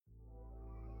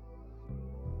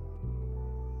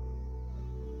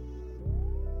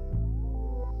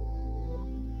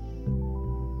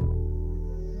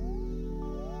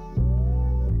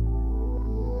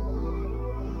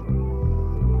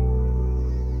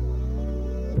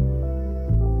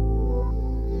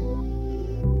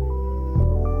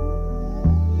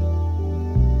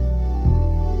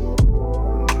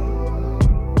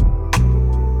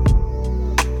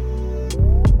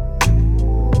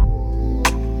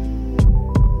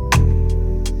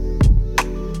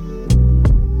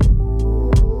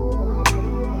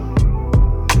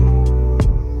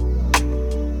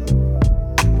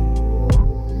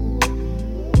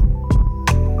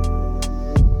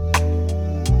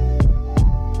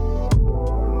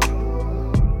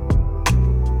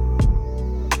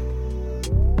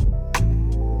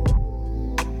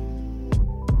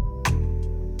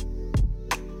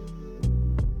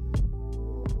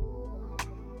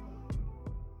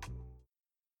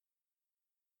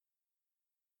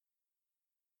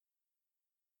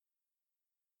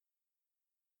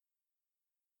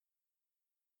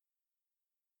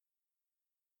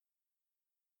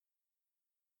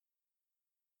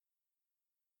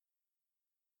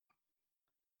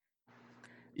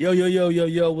Yo, yo, yo, yo,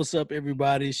 yo, what's up,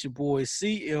 everybody? It's your boy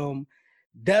CM.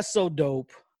 That's so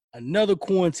dope. Another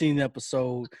quarantine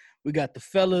episode. We got the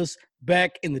fellas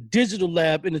back in the digital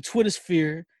lab, in the Twitter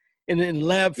sphere, in the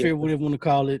lab sphere, whatever you want to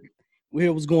call it. We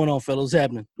hear what's going on, fellas. What's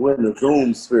happening? We're in the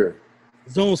Zoom sphere.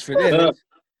 Zoom sphere.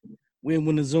 We're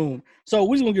in the Zoom. So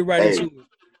we're just going to get right into it.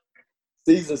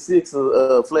 Season 6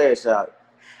 of Flash Out.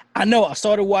 I know. I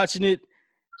started watching it.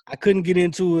 I couldn't get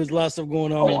into it. There's a lot of stuff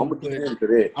going on. I'm going to get into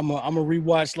that. I'm going to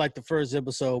rewatch like the first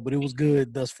episode, but it was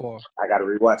good thus far. I got to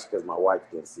rewatch it because my wife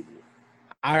didn't see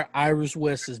it. Iris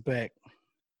West is back.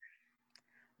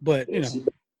 But, you know.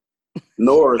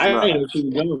 Nora's I not. didn't know she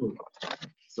was gone.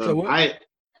 So I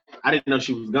didn't know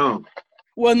she was gone.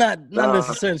 Well, not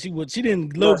necessarily she didn't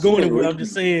go anywhere. I'm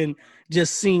just saying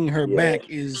just seeing her back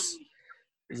is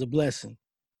a blessing.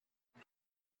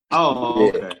 Oh,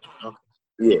 okay.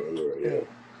 Yeah.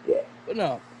 But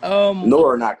no.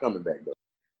 Nora not coming back though.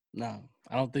 No,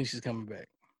 I don't think she's coming back.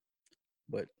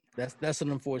 But that's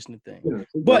an unfortunate thing. Yeah,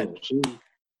 but she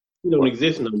don't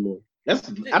exist no more.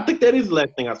 I think that is the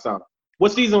last thing I saw.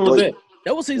 What season was that?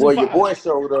 That was season 5. Well, your boy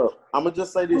showed up. I'm gonna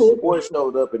just say this: your boy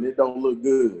showed up, and it don't look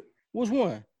good. Which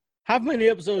one? How many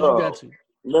episodes you got to?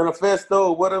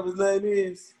 Manifesto, whatever his name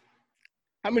is.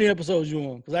 How many episodes you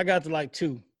on? Because I got to like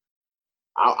 2.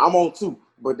 I'm on 2,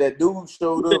 but that dude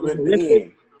showed up at the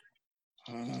end.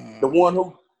 The one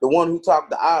who talked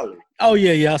to Ollie. Oh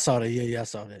yeah, I saw that. Yeah, I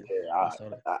saw that. Yeah,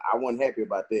 I wasn't happy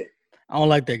about that. I don't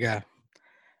like that guy.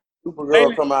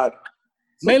 Supergirl come out.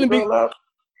 Out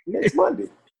next Monday.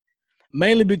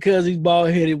 Mainly because he's bald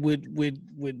headed with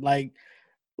like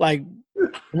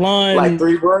blonde, like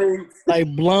 3 braids, like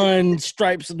blonde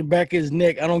stripes in the back of his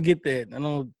neck. I don't get that. I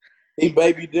don't. He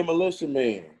baby Demolition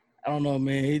Man. I don't know,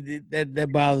 man.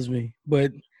 That bothers me.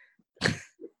 But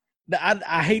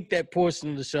I hate that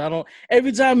portion of the show. I don't.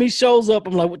 Every time he shows up,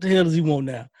 I'm like, what the hell does he want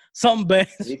now? Something bad.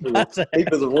 He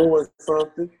does ruin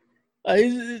something.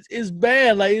 It's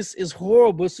bad. Like it's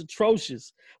horrible. It's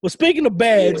atrocious. But speaking of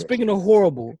bad, speaking of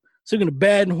horrible, speaking of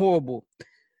bad and horrible,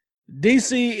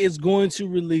 DC is going to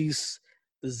release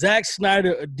the Zack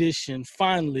Snyder edition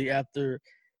finally after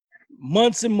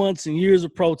months and months and years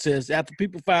of protests. After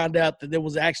people found out that there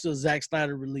was actually a Zack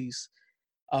Snyder release,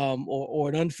 or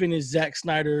an unfinished Zack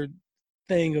Snyder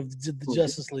thing of the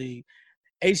Justice League,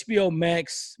 HBO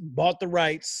Max bought the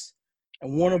rights,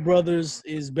 and Warner Brothers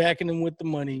is backing them with the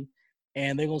money,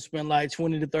 and they're gonna spend like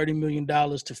 $20 to $30 million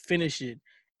to finish it.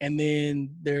 And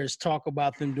then there's talk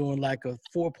about them doing like a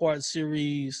 4-part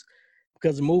series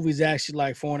because the movie's actually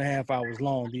like 4.5 hours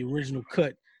long. The original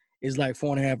cut is like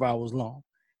 4.5 hours long.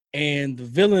 And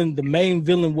the main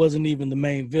villain wasn't even the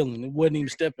main villain. It wasn't even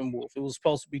Steppenwolf. It was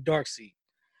supposed to be Darkseid.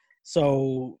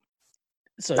 So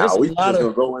we just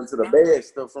gonna go into the bad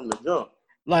stuff from the jump.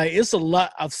 Like it's a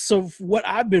lot of, so what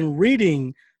I've been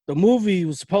reading, the movie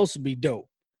was supposed to be dope.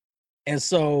 And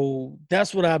so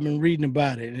that's what I've been reading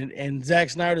about it. And Zack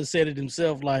Snyder said it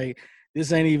himself, like,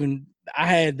 this ain't even,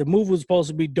 the movie was supposed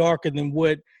to be darker than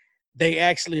what they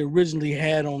actually originally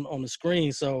had on the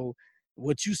screen. So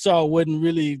what you saw wasn't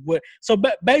really what, so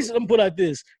basically I'm put like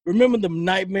this. Remember the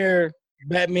nightmare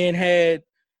Batman had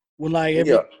when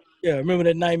remember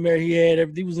that nightmare he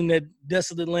had, he was in that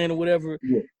desolate land or whatever.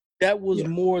 Yeah. That was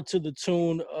more to the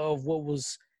tune of what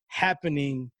was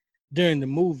happening during the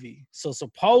movie. So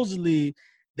supposedly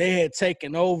they had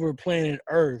taken over planet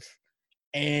Earth,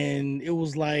 and it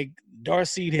was like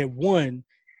Darkseid had won,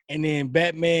 and then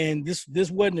Batman, this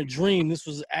wasn't a dream, this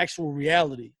was actual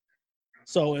reality.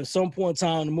 So at some point in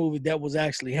time in the movie, that was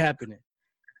actually happening.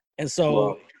 And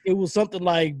so it was something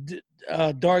like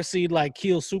Darkseid like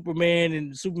killed Superman,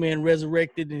 and Superman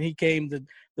resurrected, and he came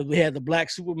we had the black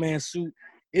Superman suit.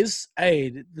 It's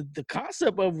the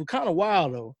concept of it kind of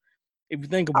wild though. If you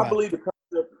think about it.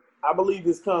 I believe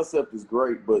his concept is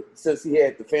great, but since he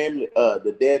had the family,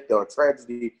 the death or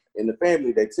tragedy in the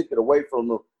family, they took it away from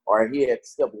him, or he had to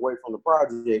step away from the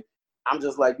project. I'm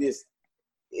just like this.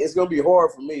 It's gonna be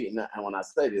hard for me, and when I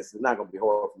say this, it's not gonna be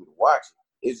hard for me to watch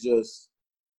it.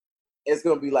 It's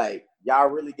gonna be like, y'all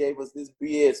really gave us this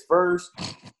BS first,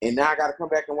 and now I gotta come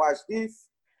back and watch this.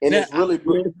 And it's really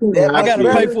good. I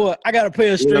gotta pay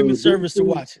a streaming service to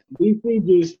watch it.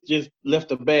 DC just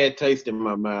left a bad taste in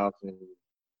my mouth,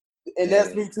 and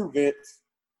that's me too, Vince.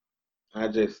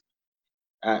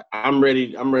 I'm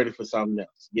ready for something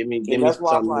else. Give me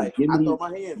something. Like,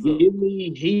 give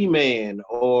me He-Man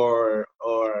or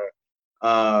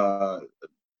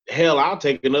hell, I'll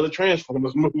take another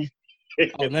Transformers movie.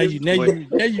 Oh, now you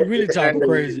really talking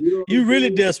crazy. You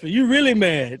really desperate. You really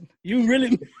mad. You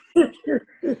really.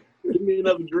 Give Give me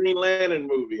another Green Lantern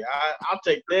movie. I'll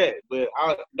take that, but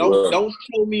don't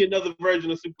show me another version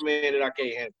of Superman that I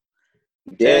can't handle.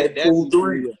 Deadpool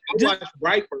 3. I watched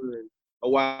Brightburn a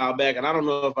while back, and I don't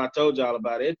know if I told y'all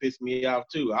about it. It pissed me off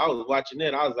too. I was watching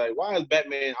it. I was like, why is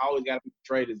Batman always got to be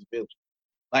portrayed as a villain?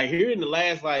 Like here in the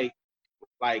last like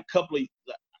couple of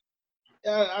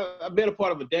a better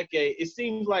part of a decade, it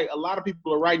seems like a lot of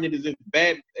people are writing it as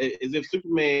if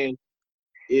Superman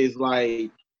is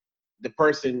like the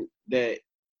person that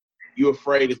you're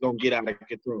afraid is gonna get out of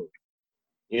control.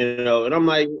 You know, and I'm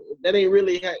like, that ain't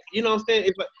really, you know what I'm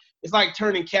saying? It's like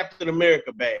turning Captain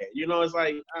America bad. You know, it's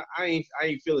like I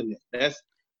ain't feeling that. That's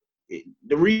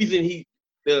the reason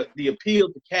the appeal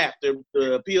to Cap, the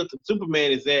appeal to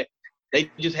Superman is that they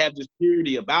just have this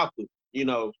purity about them. You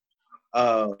know,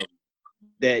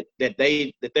 that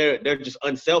they're just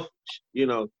unselfish. You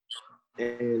know,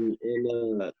 and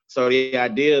so the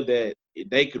idea that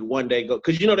they could one day go,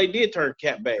 because you know they did turn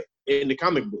Cap bad in the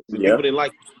comic books. And people didn't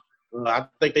like it. I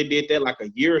think they did that like a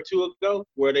year or two ago,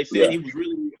 where they said he was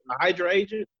really a Hydra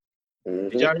agent. Mm-hmm.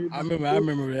 Did y'all hear I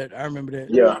remember that.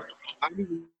 Yeah, I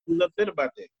was upset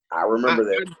about that. I remember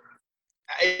that.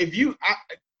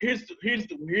 Here's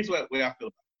what way I feel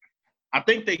about it. I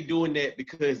think they're doing that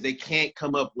because they can't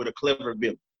come up with a clever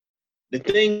villain. The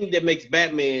thing that makes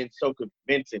Batman so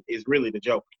convincing is really the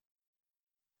Joker.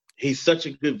 He's such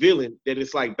a good villain that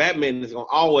it's like Batman is gonna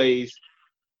always.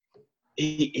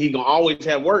 He gonna always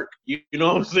have work. You know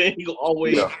what I'm saying? He gonna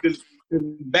always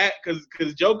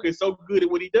because Joker is so good at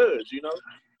what he does. You know,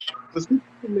 for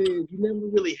Superman, you never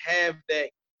really have that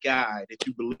guy that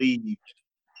you believe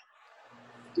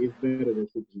is better than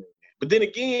Superman. But then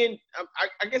again,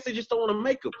 I guess they just don't want to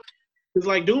make him. It's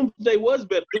like Doomsday was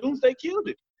better. Doomsday killed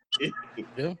it.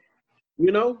 Yeah.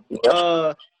 You know,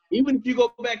 even if you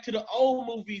go back to the old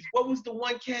movies, what was the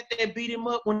one cat that beat him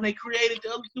up when they created the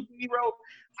other superhero?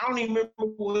 I don't even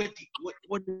remember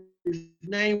what his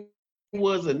name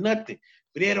was or nothing.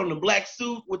 But he had on the black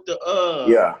suit with the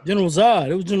General Zod.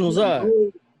 It was General Zod.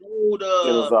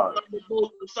 General Zod.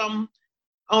 Something.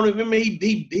 I don't remember.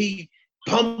 He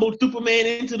pummeled Superman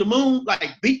into the moon, like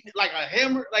beat like a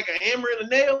hammer and a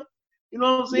nail. You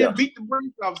know what I'm saying? Yeah. Beat the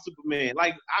brakes off Superman.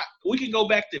 Like we can go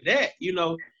back to that. You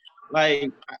know.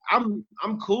 Like I'm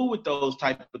cool with those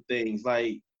type of things,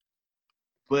 like,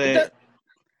 but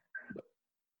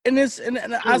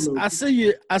I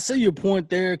see your point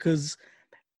there because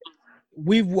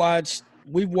we've watched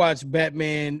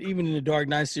Batman even in the Dark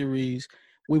Knight series.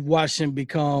 We've watched him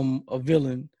become a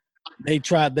villain.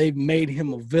 They've made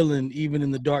him a villain even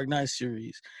in the Dark Knight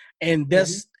series, and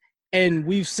and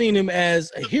we've seen him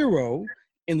as a hero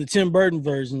in the Tim Burton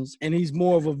versions, and he's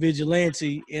more of a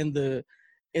vigilante in the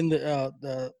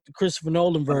Christopher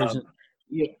Nolan version.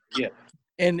 Yeah.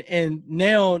 And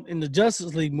now in the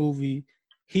Justice League movie,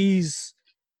 he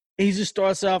just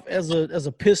starts off as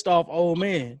a pissed off old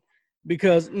man.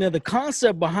 Because now the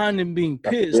concept behind him being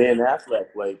pissed. Ben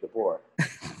Affleck played the part.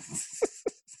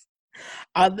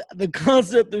 The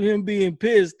concept of him being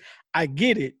pissed, I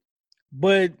get it.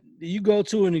 But you go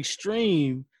to an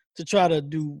extreme to try to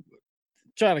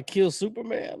kill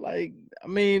Superman. Like, I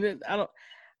mean, I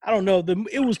don't know.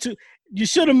 It was too. You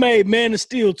should have made Man of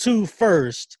Steel 2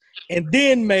 first, and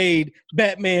then made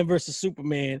Batman versus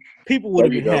Superman. People would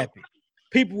have been happy.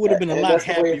 People would have been a lot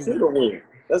happier.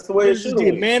 That's the way it should have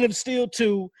went. Man of Steel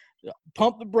 2,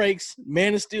 pump the brakes.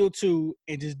 Man of Steel 2,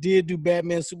 and just do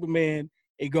Batman, Superman,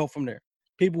 and go from there.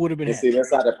 People would have been happy. See,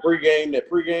 that's how that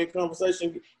pregame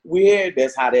conversation we had.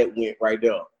 That's how that went right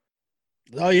there.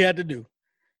 That's all you had to do. All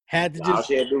you had to do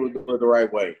was do it the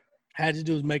right way. Had to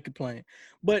do is make it plain.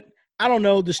 But I don't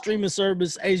know, the streaming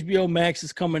service, HBO Max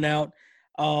is coming out.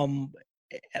 I'm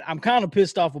kind of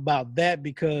pissed off about that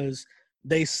because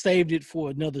they saved it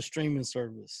for another streaming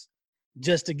service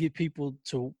just to get people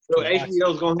to So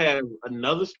HBO's going to have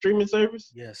another streaming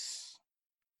service? Yes.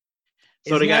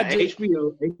 So they got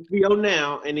HBO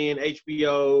Now, and then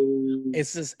HBO.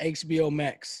 It's just HBO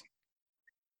Max.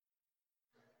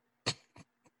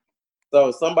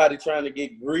 So somebody trying to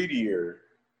get greedier.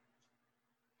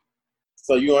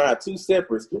 So you gonna have two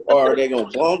separates, or are they gonna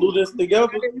bundle this together?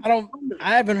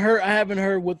 I haven't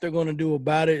heard what they're gonna do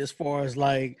about it as far as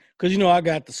like, because I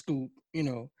got the scoop.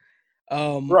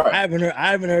 Right. I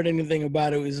haven't heard anything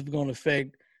about it. Is it gonna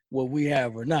affect what we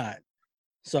have or not?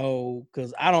 So,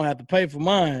 because I don't have to pay for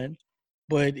mine,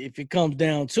 but if it comes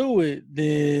down to it,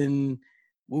 then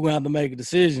we're gonna have to make a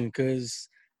decision. Because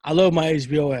I love my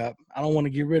HBO app. I don't want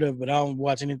to get rid of it, but I don't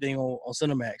watch anything on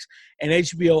Cinemax. And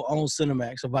HBO owns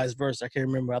Cinemax, or vice versa. I can't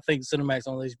remember. I think Cinemax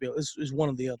owns HBO. It's one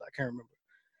or the other. I can't remember.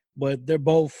 But they're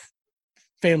both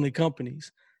family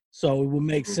companies. So it would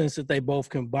make sense that they both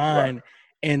combine. Right.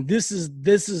 And this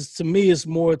is to me, it's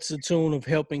more to the tune of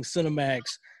helping Cinemax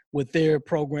with their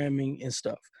programming and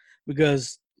stuff.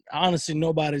 Because honestly,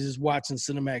 nobody's just watching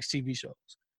Cinemax TV shows.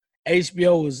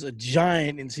 HBO is a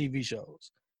giant in TV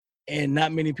shows, and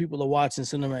not many people are watching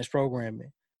Cinemax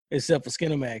programming, except for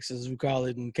Skinemax, as we call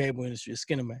it in the cable industry,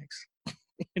 Skinemax.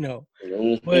 You know,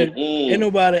 but ain't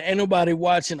nobody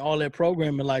watching all that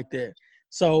programming like that.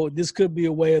 So this could be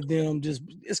a way of them just.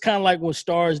 It's kind of like what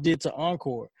Stars did to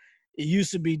Encore. It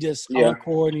used to be just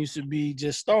Encore, and it used to be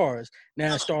just Stars.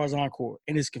 Now it's Stars Encore,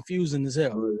 and it's confusing as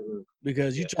hell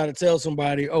because you try to tell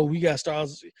somebody, "Oh, we got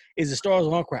Stars." Is it Stars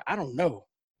or Encore? I don't know.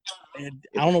 And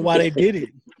I don't know why they did it.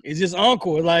 It's just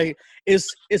Encore. Like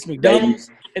it's McDonald's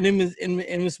and then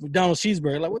it's McDonald's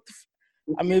cheeseburger. Like what the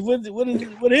I mean,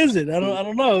 what is it? I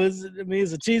don't know. It's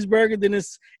a cheeseburger, then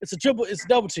it's a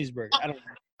double cheeseburger.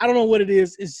 I don't know what it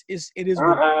is. It is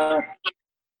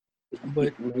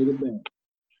but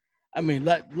I mean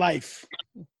life.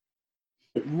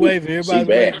 Wave everybody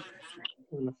bad.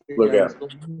 Look out.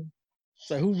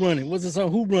 So who running? What's the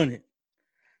song? Who running?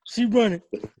 She running.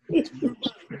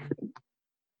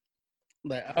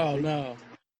 Like, oh no.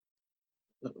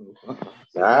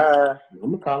 I'm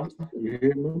gonna call her.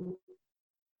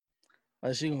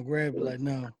 Like she gonna grab it. Like,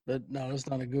 no, that's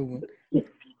not a good one.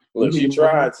 Look, she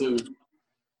tried to.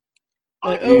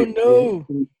 Like, oh no.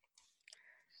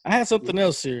 I had something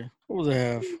else here. What was I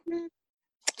have?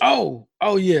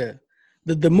 Oh yeah.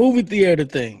 The movie theater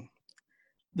thing.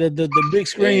 The big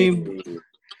screen,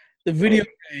 the video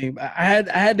game. I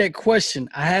had that question.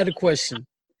 I had a question.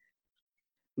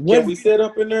 Can we sit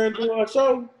up in there and do our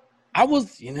show? I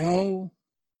was, I don't know,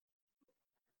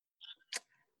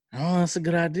 that's a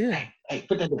good idea. Hey,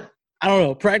 put that down. I don't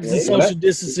know. Practicing social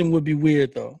distancing would be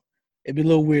weird, though. It'd be a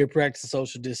little weird practicing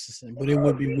social distancing, but it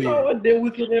would be weird. And then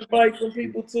we can invite some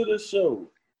people to the show.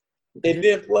 And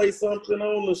then play something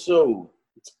on the show.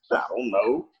 I don't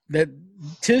know.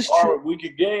 Or we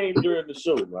could game during the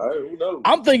show, right? Who knows?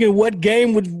 I'm thinking, what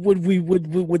game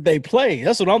would they play?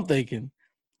 That's what I'm thinking.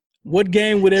 What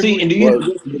game would everyone? See, and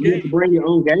do you bring your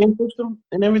own game system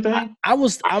and everything? I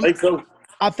think so.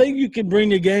 I think you can bring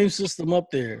your game system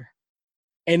up there,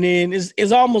 and then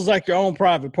it's almost like your own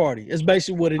private party. It's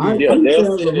basically what it is. Yeah,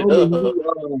 they'll set it up.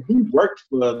 He worked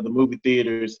for the movie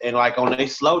theaters, and like on their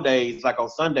slow days, like on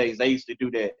Sundays, they used to do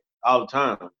that all the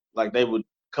time. Like they would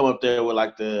come up there with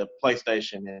like the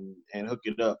PlayStation and hook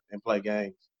it up and play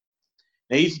games.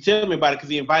 They used to tell me about it because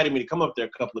he invited me to come up there a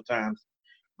couple of times.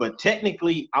 But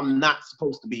technically, I'm not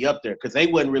supposed to be up there because they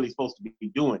wasn't really supposed to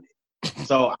be doing it.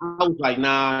 So I was like,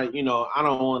 nah, I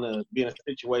don't want to be in a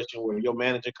situation where your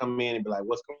manager come in and be like,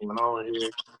 what's going on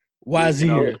here? Why is he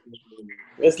here?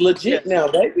 It's legit now,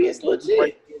 baby. It's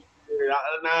legit. Nah,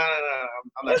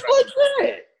 I'm not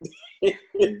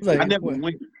legit. I never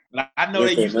went. I know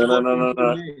they used to no.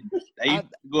 They used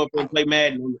to go up and play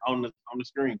Madden on the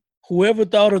screen. Whoever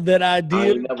thought of that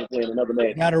idea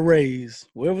got a raise.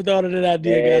 Whoever thought of that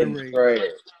idea got a raise. Right.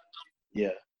 Yeah.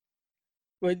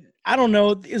 But I don't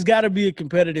know. It's got to be a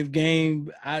competitive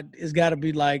game. It's got to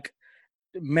be like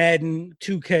Madden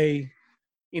 2K.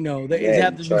 They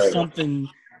have to do something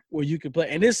where you can play.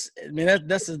 And this, I mean, I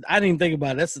didn't even think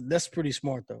about it. That's pretty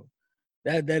smart though.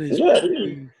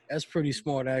 That's pretty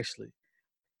smart actually.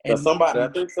 And I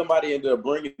think somebody ended up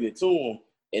bringing it to them.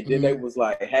 And then they was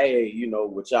like, hey,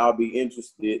 would y'all be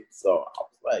interested? So I was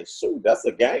like, shoot, that's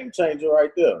a game changer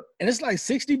right there. And it's like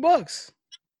 $60.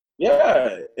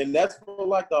 Yeah. And that's for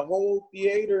like the whole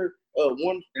theater.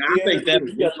 One I think that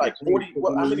was like 40.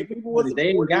 How many people was it? They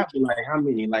ain't got like how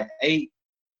many? Like 8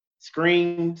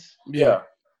 screens. Yeah.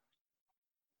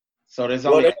 So there's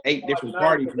only 8 different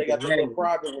parties. They got the little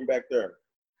private one back there.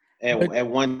 At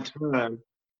one time.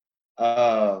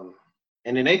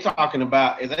 And then they talking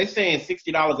about, is they saying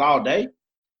 $60 all day?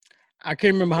 I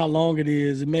can't remember how long it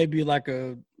is. It may be like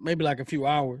a few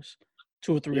hours,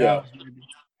 2 or 3 hours maybe.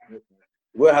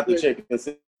 We'll have to check and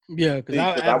see. Yeah, because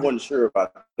I wasn't sure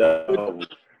about that. What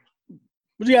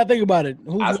do you gotta think about it?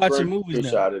 Who's watching movies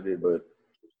now? Shot at it, but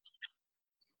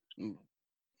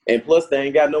and plus they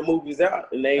ain't got no movies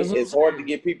out, and it's hard to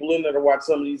get people in there to watch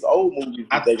some of these old movies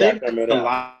that they got coming out. A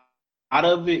lot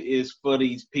of it is for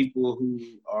these people who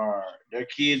their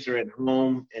kids are at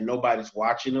home and nobody's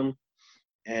watching them,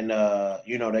 and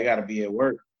they got to be at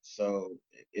work. So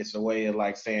it's a way of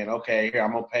like saying, okay, here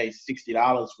I'm gonna pay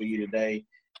 $60 for you today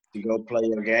to go play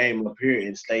your game up here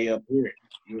and stay up here,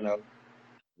 until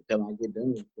I get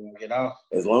done, until I get off.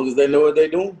 As long as they know what they're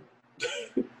doing,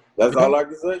 that's all I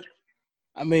can say.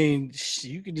 I mean,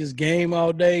 you can just game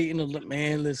all day.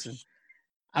 Man, listen.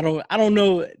 I don't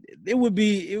know. It would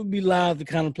be live to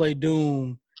kind of play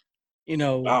Doom. I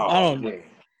don't man.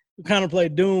 kind of play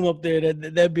Doom up there.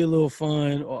 That'd be a little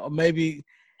fun. Or maybe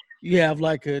you have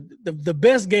like the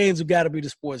best games have got to be the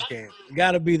sports games.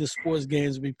 Got to be the sports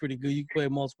games would be pretty good. You can play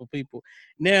multiple people.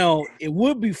 Now it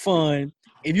would be fun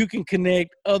if you can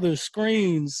connect other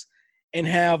screens and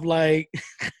have like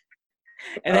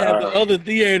the other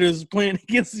theaters playing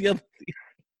against the other.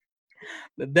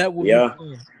 That would be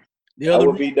fun. The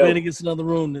other room playing against another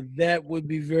room. That would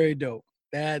be very dope.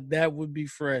 That would be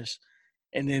fresh,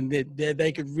 and then that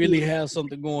they could really have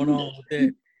something going on with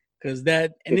that. Cause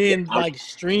that, and then like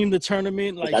stream the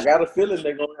tournament. Like I got a feeling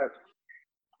they're gonna have.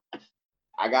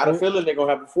 I got a feeling they're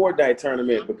gonna have a Fortnite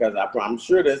tournament because I'm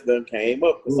sure this done came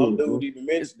up. Because some dude even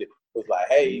mentioned it. It was like,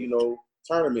 hey,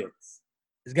 tournaments.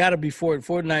 It's got to be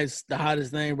Fortnite's the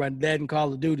hottest thing right. That and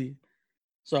Call of Duty,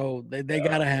 so they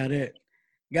gotta have that.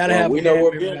 Gotta have. We know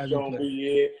what Vince gonna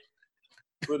be in.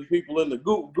 Putting people in the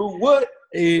goo what?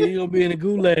 Hey, you gonna be in the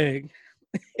gulag.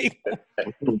 Hey,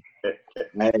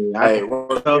 man, you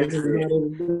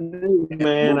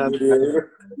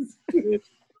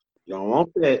don't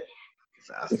want that.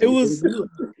 It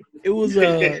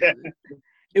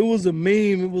was a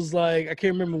meme. It was like I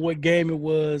can't remember what game it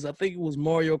was. I think it was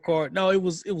Mario Kart. No, it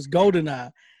was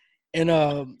GoldenEye, and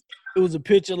it was a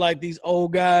picture like these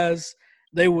old guys.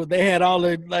 They had all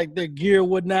their like their gear,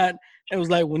 whatnot. It was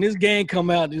like when this game come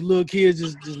out, these little kids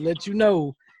just let you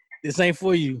know. This ain't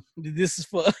for you. This is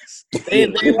for us. They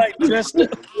like dressed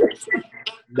up.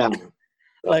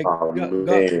 Like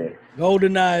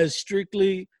GoldenEye is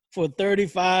strictly for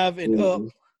 35 and up.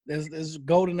 There's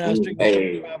GoldenEye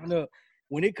strictly 35 and up.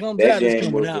 When it comes out, it's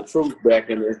coming out. That game was the truth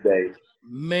back in this day.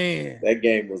 Man, that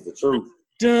game was the truth.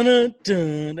 Dun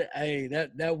dun. Hey,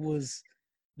 that was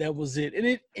it.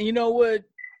 And you know what?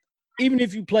 Even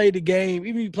if you play the game,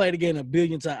 a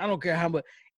billion times, I don't care how much.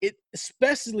 It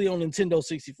especially on Nintendo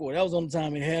 64. That was on the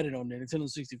time it had it on there, Nintendo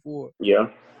 64. Yeah.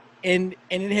 And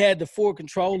it had the 4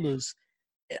 controllers.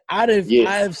 I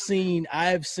have seen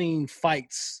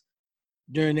fights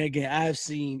during that game. I have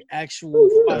seen actual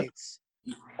fights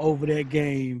over that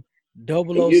game.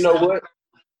 007. You know what?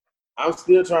 I'm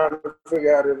still trying to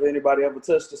figure out if anybody ever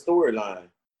touched the storyline.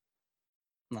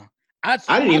 No. I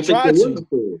didn't even think there was a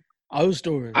story. Oh,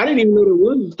 story. I didn't even know there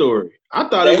was a story. I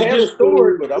thought it was just a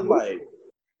story, but I'm like,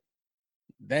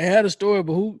 they had a story,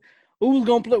 but who was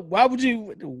gonna play? Why would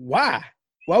you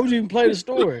even play the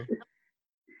story?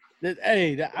 I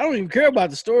don't even care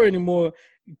about the story anymore.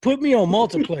 Put me on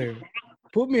multiplayer.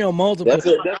 That's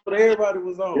what everybody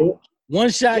was on. One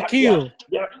shot kill.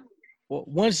 Yeah. Well,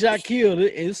 one shot kill.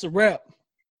 It's a wrap.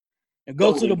 And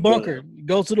go to the bunker.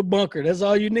 Go to the bunker. That's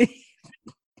all you need.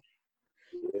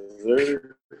 Yes,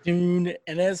 and then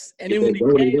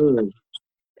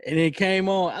when it came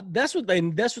on, that's what they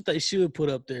should put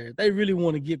up there. They really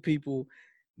want to get people,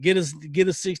 get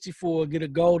a 64, get a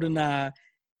GoldenEye.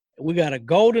 We got a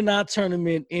GoldenEye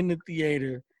tournament in the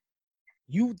theater.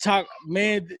 You talk,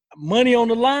 man, money on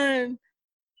the line.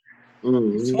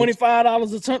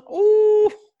 $25 a turn. Ooh,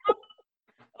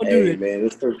 don't do that, man.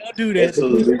 Don't do that.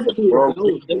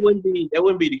 That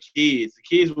wouldn't be the kids. The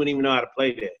kids wouldn't even know how to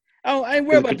play that. I ain't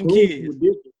worried about them kids.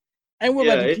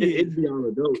 It'd be all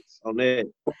adults on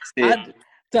that. I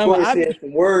said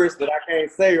some words that I can't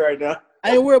say right now.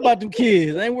 I ain't worried about them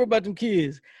kids.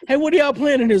 Hey, what are y'all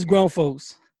playing in this grown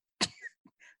folks?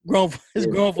 Grown folks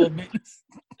business.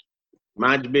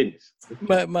 Mind your business.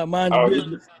 Mind your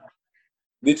business.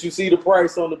 Did you see the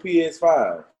price on the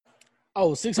PS5?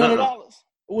 Oh, $600. What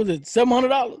was it?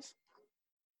 $700?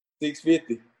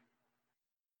 $650.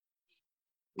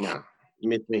 No,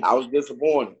 I was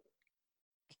disappointed.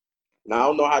 Now I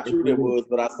don't know how true that was,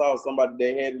 but I saw somebody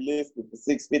that had it listed for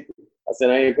 $650. I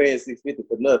said I ain't paying $650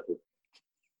 for nothing.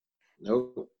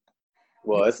 Nope.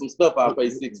 Well, there's some stuff I pay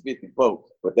 $650 for,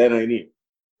 but that ain't it.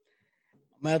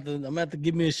 I'm gonna have to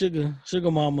give me a sugar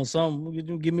mama or something.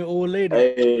 Give me an old lady.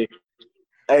 Hey,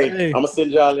 I'm gonna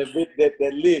send y'all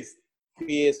that list.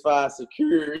 PS5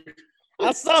 security.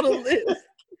 I saw the list.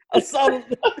 I saw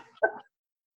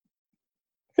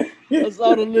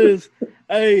the list.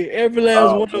 Hey, every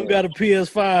last one of them got a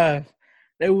PS5.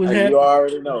 They was happy. You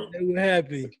already know. They were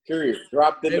happy. Security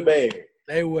dropped in the bag.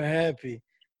 They were happy.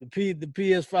 The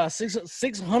PS5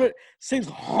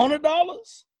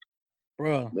 $600,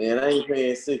 bro. Man, I ain't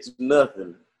paying $6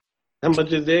 nothing. How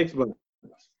much is the Xbox?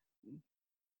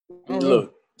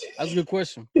 Look, that's a good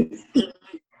question.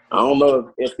 I don't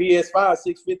know if PS5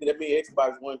 $650. That means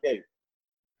Xbox $1K.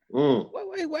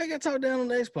 Wait, why you gotta talk down on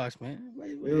the Xbox, man? I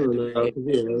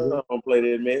don't play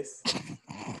that mess.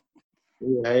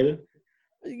 You hater.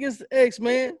 Why you against the X,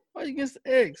 man? Why you against the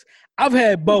X? I've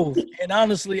had both, and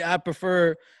honestly, I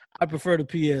prefer the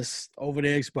PS over the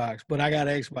Xbox. But I got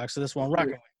an Xbox, so that's what I'm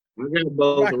rocking with. I got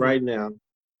both right now.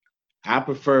 I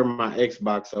prefer my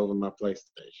Xbox over my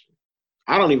PlayStation.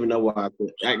 I don't even know why I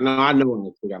put. No, I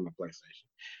know I got my PlayStation.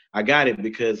 I got it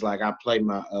because like I play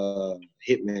my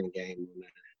Hitman game on there.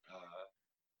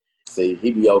 See,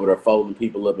 he be over there folding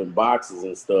people up in boxes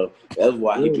and stuff. That's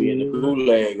why he be in the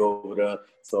gulag over there.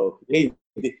 So he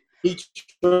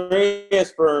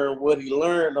transferring what he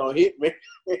learned on Hitman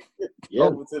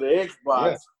over to the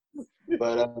Xbox. Yeah.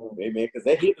 But hey man, because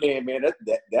that Hitman, man,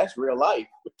 that's real life.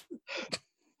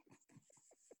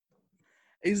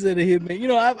 He said a Hitman. You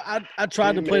know, I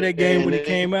tried to play that game when it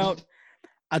came out.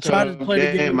 I tried to play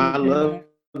the game. I love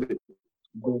it.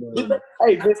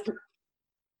 Hey,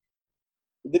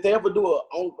 did they ever do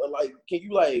can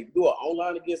you do an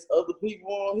online against other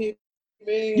people on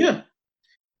Hitman? Yeah.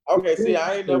 Okay, see,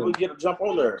 I ain't never get a jump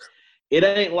on there. It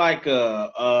ain't like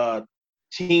a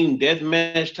team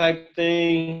deathmatch type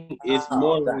thing. It's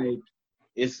more like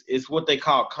it's what they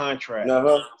call contract.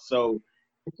 Uh-huh. So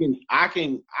I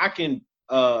can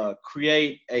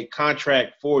create a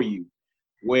contract for you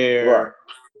where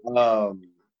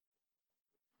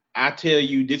I tell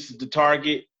you this is the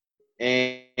target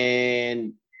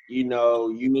and you know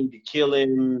you need to kill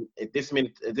him at this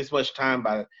much time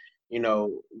by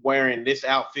wearing this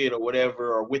outfit or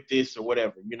whatever or with this or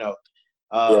whatever,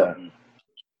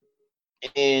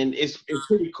 and it's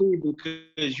pretty cool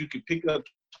because you can pick up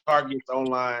targets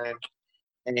online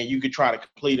and you can try to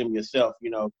complete them yourself,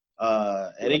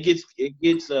 and it gets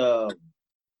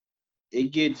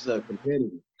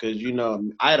competitive because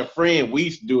I had a friend, we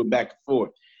used to do it back and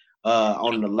forth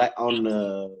on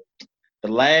the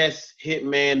last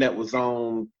Hitman that was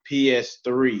on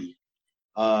PS3.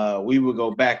 We would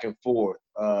go back and forth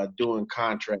doing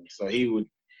contracts. So he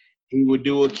would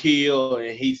do a kill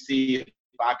and he'd see if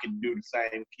I could do the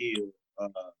same kill.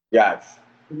 Yes.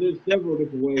 There's several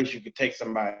different ways you could take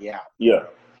somebody out. Yeah.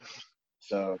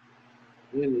 So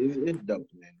it's dope,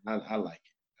 man. I like it.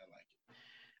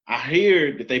 I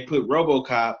hear that they put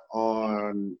RoboCop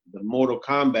on the Mortal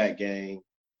Kombat game,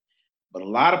 but a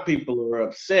lot of people are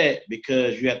upset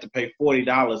because you have to pay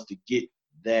 $40 to get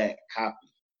that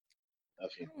copy of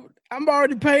him. I'm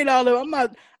already paid all of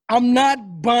it. I'm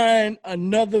not buying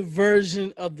another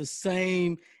version of the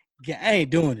same game. I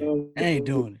ain't doing it.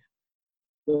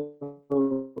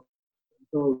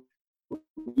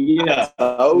 Yeah.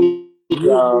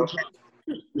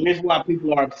 Here's why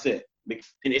people are upset.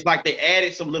 And it's like they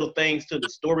added some little things to the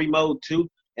story mode too,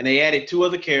 and they added 2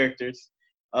 other characters,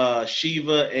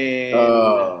 Shiva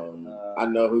and I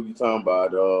know who you're talking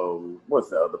about.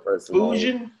 What's the other person?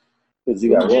 Fusion? Because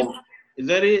you got one. Is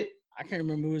that it? I can't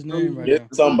remember his name right now.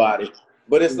 Somebody,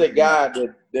 but it's the guy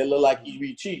that look like he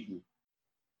be cheating.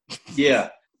 Yeah.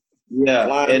 And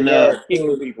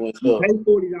people and stuff. You pay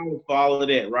 $40 for all of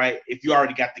that, right? If you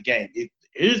already got the game.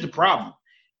 Here's the problem: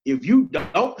 if you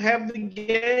don't have the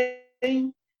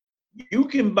game, you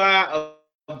can buy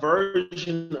a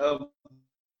version of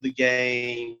the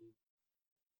game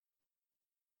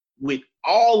with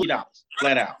all $40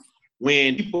 flat out.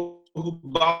 When people who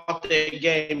bought that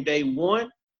game day one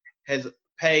has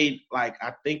paid like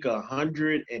I think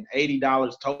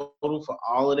 $180 total for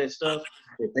all of that stuff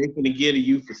that they gonna give to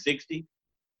you for $60.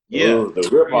 Yeah, ooh, the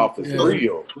ripoff is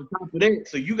real. On top of that,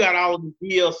 so you got all of the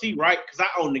DLC, right? Because I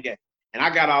own the game and I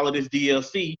got all of this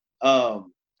DLC.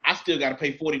 I still got to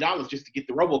pay $40 just to get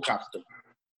the RoboCop stuff.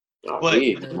 Oh, but who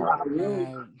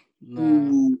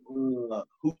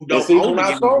don't see, own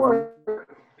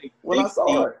when I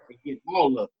saw it, get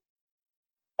all of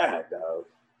it.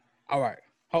 All right,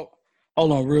 hold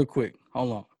on, real quick.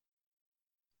 Hold on.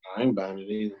 I ain't buying it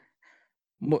either.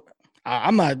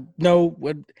 I'm not. No,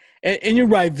 and you're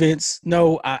right, Vince.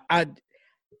 No, I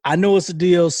know it's a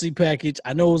DLC package.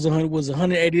 I know it was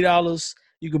 $180.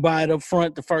 You could buy it up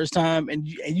front the first time, and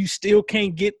you still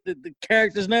can't get the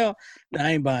characters now. No,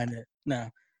 I ain't buying that. No,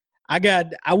 I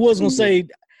was gonna say,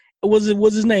 what's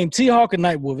his name? T-Hawk or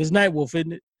Nightwolf? It's Nightwolf,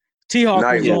 isn't it?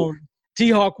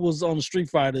 T-Hawk was on the Street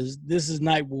Fighters. This is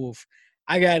Nightwolf.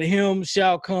 I got him,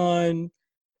 Shao Kahn,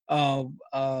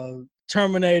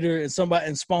 Terminator, and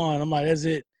Spawn. I'm like, that's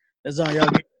it. That's all y'all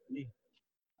get me.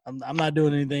 I'm not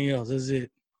doing anything else. That's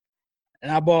it.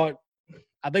 And I bought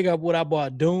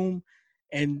Doom,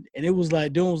 and it was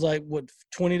like Doom was like what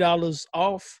 $20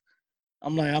 off.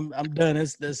 I'm like, I'm done.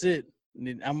 That's it.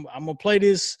 I'm gonna play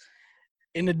this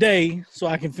in the day so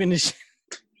I can finish.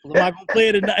 I'm not gonna play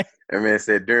it at night. That man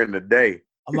said during the day.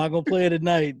 I'm not gonna play it at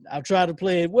night. I've tried to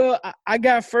play it. Well, I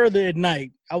got further at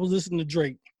night. I was listening to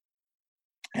Drake.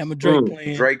 Having Drake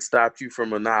playing. Drake stopped you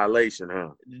from annihilation, huh?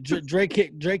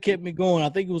 Drake kept me going. I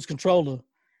think it was Controller,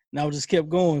 and I just kept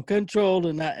going.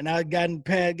 Controller, and I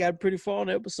got pretty far in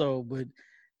the episode, but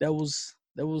it was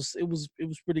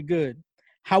pretty good.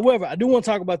 However, I do want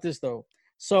to talk about this though.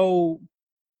 So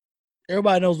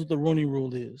everybody knows what the Rooney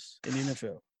Rule is in the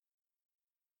NFL.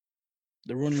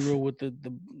 The Rooney Rule with the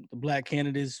black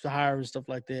candidates to hire and stuff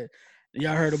like that.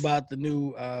 Y'all heard about the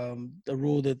new the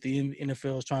rule that the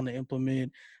NFL is trying to implement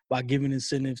by giving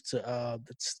incentives to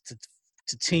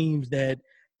teams that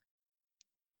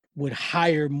would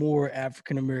hire more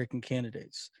African American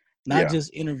candidates, not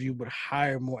just interview, but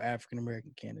hire more African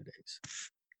American candidates.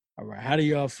 All right, how do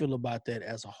y'all feel about that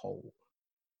as a whole?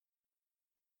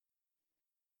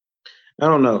 I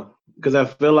don't know, because I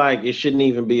feel like it shouldn't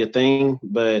even be a thing,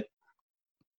 but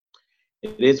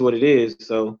it is what it is.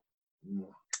 So.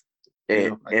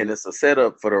 And it's a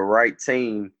setup for the right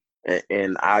team.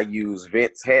 And I use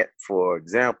Vince Hat, for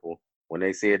example, when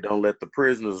they said don't let the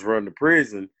prisoners run the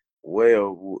prison.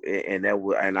 Well, and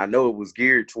I know it was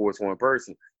geared towards one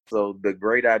person. So the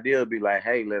great idea would be like,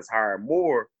 hey, let's hire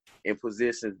more in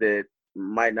positions that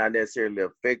might not necessarily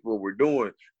affect what we're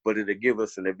doing, but it'll give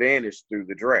us an advantage through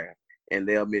the draft. And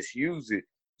they'll misuse it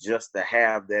just to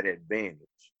have that advantage.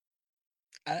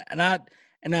 I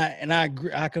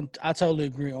agree. I totally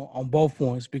agree on both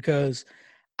points, because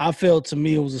I felt, to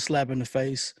me, it was a slap in the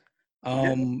face.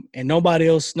 And nobody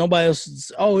else.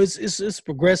 Oh, it's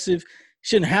progressive.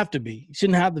 Shouldn't have to be.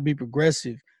 Shouldn't have to be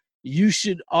progressive. You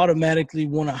should automatically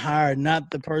want to hire not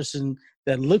the person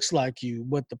that looks like you,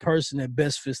 but the person that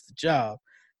best fits the job.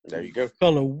 There you go.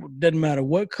 Color doesn't matter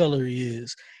what color he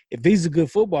is. If he's a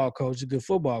good football coach, a good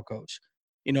football coach.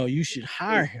 You should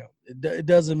hire him. It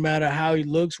doesn't matter how he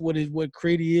looks, what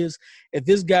creed he is. If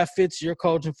this guy fits your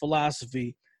coaching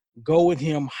philosophy, go with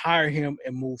him, hire him,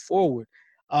 and move forward.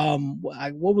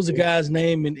 What was the guy's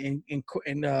name in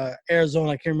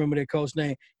Arizona? I can't remember their coach's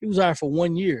name. He was hired for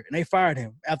 1 year, and they fired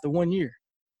him after 1 year.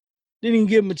 Didn't even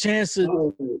give him a chance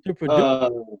to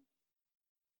produce.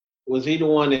 Was he the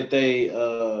one that they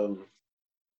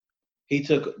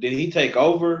did he take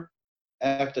over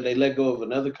after they let go of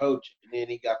another coach, and then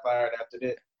he got fired after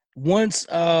that? Once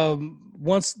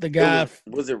the guy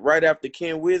was it right after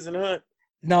Ken Whisenhunt?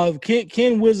 No, Ken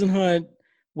Whisenhunt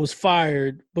was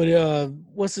fired, but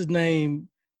what's his name?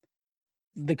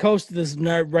 The coach that's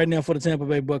right now for the Tampa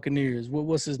Bay Buccaneers.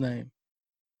 What's his name?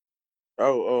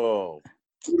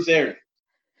 Bruce Arians.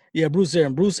 Yeah, Bruce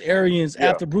Arians. Bruce Arians. Yeah.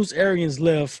 After Bruce Arians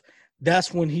left,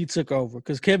 that's when he took over,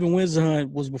 because Kevin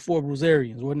Whisenhunt was before Bruce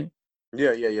Arians, wasn't it?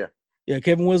 Yeah. Yeah,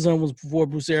 Kevin Whisenhunt was before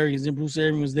Bruce Arians. Then Bruce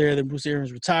Arians was there. Then Bruce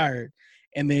Arians retired,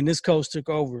 and then this coach took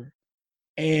over,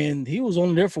 and he was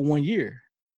only there for 1 year.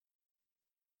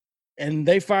 And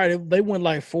they fired him. They went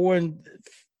like 4-12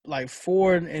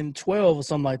 or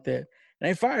something like that. And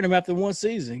they fired him after one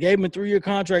season. Gave him a 3-year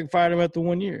contract. Fired him after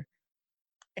 1 year.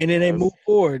 And then they moved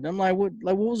forward. I'm like, what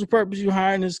was the purpose you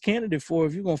hiring this candidate for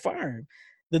if you're gonna fire him?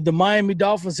 The Miami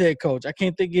Dolphins head coach. I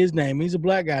can't think of his name. He's a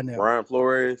black guy now. Brian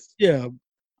Flores. Yeah.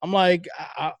 I'm like,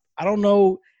 I don't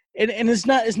know. And it's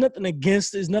nothing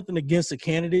against the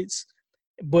candidates,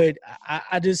 but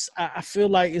I feel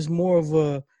like it's more of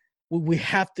a, we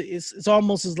have to, it's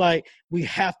almost as like we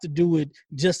have to do it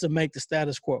just to make the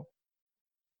status quo.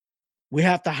 We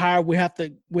have to hire, we have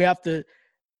to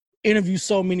interview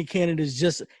so many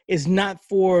candidates. It's not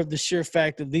for the sheer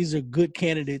fact that these are good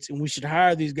candidates and we should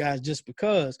hire these guys just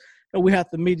because. No, we have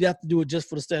to do it just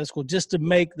for the status quo, just to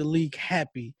make the league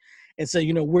happy and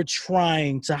say, we're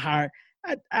trying to hire.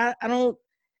 I don't,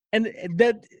 and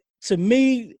that, to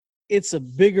me, it's a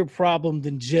bigger problem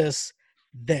than just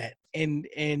that. And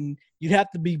you'd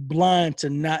have to be blind to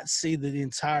not see the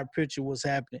entire picture, what's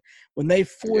happening. When they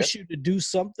force you to do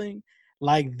something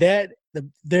like that,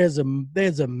 there's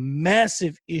a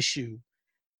massive issue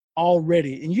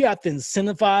already. And you have to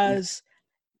incentivize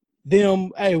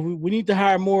them. Hey, we need to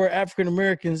hire more African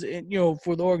Americans, and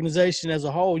for the organization as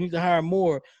a whole. We need to hire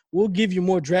more. We'll give you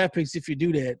more draft picks if you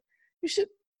do that. You should.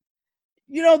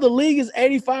 The league is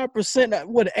 85%.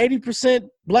 80%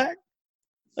 black.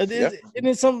 And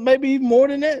it's some maybe even more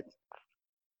than that.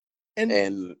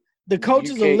 And the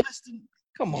coaches are less than.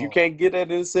 Come on. You can't get that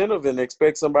incentive and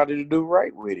expect somebody to do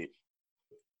right with it.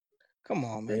 Come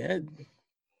on, man.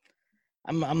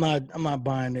 I'm not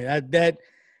buying it.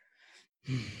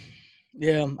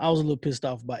 Yeah, I was a little pissed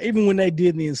off about it. Even when they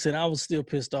did the incentive, I was still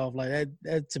pissed off. Like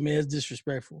that to me is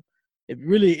disrespectful. It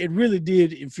really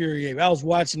did infuriate me. I was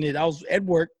watching it. I was at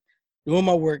work, doing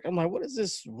my work. I'm like, what is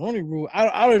this Rooney Rule? I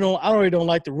already don't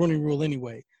like the Rooney Rule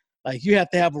anyway. Like, you have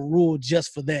to have a rule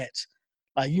just for that.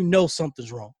 Like,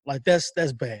 something's wrong. Like, that's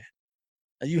bad.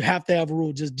 You have to have a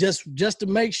rule just to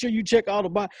make sure you check all the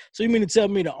boxes. So you mean to tell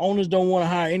me the owners don't want to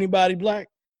hire anybody black?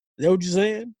 Is that what you're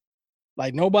saying?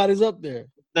 Like nobody's up there.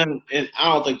 And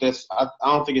I don't think that's. I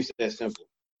don't think it's that simple.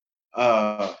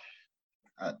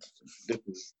 This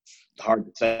is hard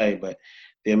to say, but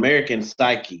the American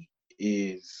psyche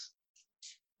is.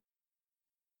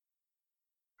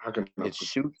 How can I It's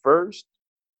shoot first.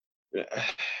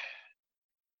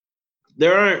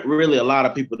 There aren't really a lot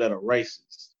of people that are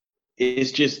racist.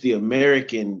 It's just the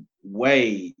American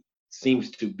way seems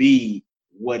to be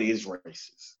what is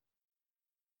racist.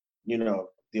 You know,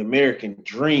 the American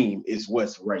dream is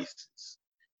what's racist.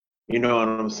 You know what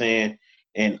I'm saying?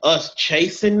 And us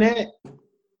chasing that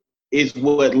is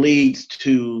what leads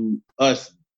to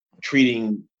us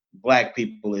treating black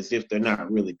people as if they're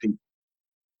not really people.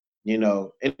 You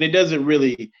know, and it doesn't,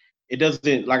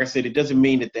 like I said, it doesn't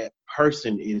mean that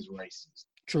person is racist.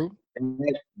 True. And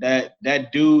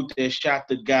that dude that shot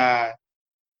the guy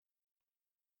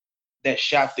that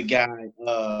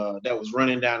was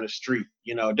running down the street,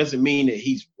 you know, it doesn't mean that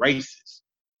he's racist.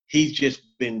 He's just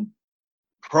been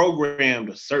programmed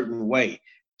a certain way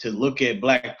to look at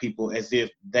black people as if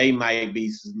they might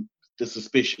be the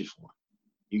suspicious one.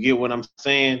 You get what I'm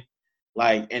saying?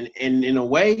 Like, and in a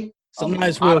way, it's a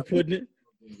nice way of putting it.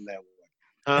 That way.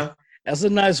 Huh? That's a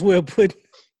nice way of putting it.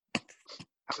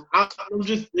 I'm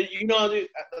just, you know,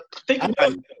 think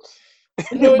about it.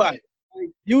 Think about it.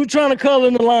 You were trying to color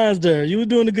in the lines there. You were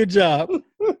doing a good job.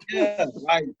 Yeah,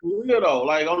 like for real though,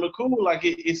 like on the cool, like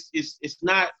it's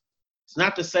not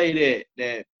to say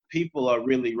that people are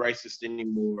really racist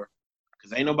anymore,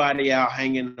 because ain't nobody out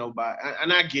hanging nobody.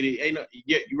 And I get it.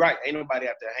 Yeah, you're right. Ain't nobody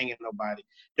out there hanging nobody.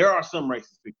 There are some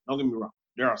racist people. Don't get me wrong.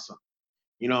 There are some.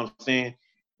 You know what I'm saying?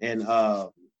 And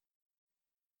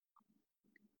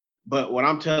but what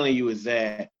I'm telling you is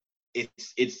that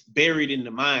it's buried in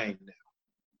the mind now.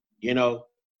 You know,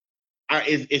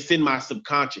 it's in my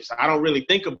subconscious. I don't really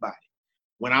think about it.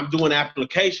 When I'm doing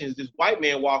applications, this white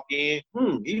man walk in,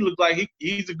 he look like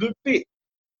he's a good fit.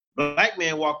 Black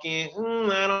man walk in,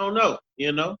 I don't know,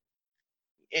 you know?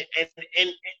 And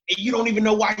you don't even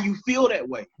know why you feel that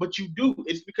way, but you do.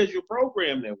 It's because you're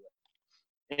programmed that way.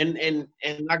 And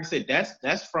like I said,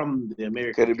 that's from the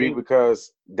American. Could it be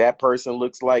because that person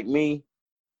looks like me?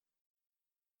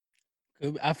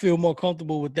 I feel more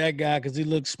comfortable with that guy because he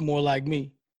looks more like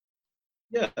me.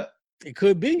 Yeah, it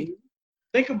could be.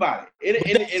 Think about it.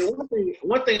 And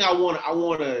one thing I want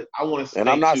to say. And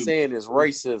I'm not too, saying it's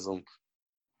racism.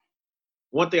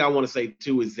 One thing I want to say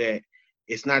too is that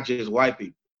it's not just white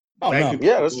people. Oh, no.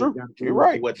 Yeah, that's true. You're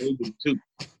right. What they do too,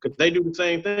 because they do the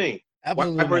same thing.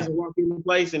 Absolutely. White person walk in the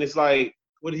place and it's like,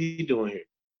 what is he doing here?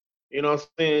 You know what I'm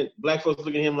saying? Black folks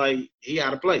look at him like he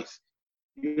out of place.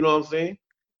 You know what I'm saying?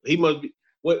 He must be.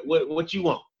 What you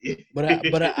want?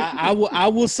 But I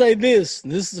will say this.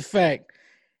 This is a fact.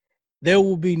 There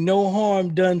will be no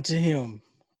harm done to him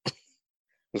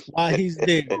while he's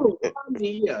there. I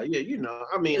mean, yeah. You know,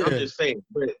 I mean, yeah. I'm just saying,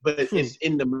 but it's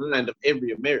in the mind of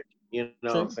every American. You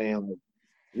know what I'm saying? Like,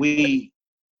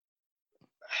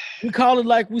 we call it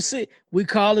like we see it. We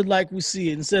call it like we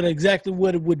see it instead of exactly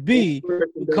what it would be.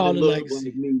 We call it like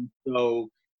me.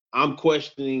 So I'm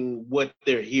questioning what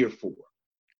they're here for.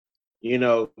 You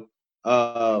know,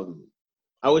 I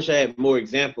wish I had more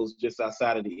examples just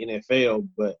outside of the NFL,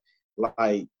 but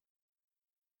like,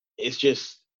 it's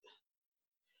just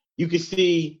you can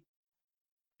see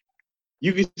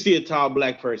a tall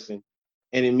black person,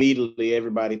 and immediately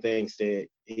everybody thinks that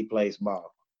he plays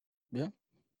ball. Yeah,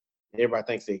 everybody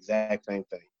thinks the exact same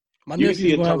thing. My you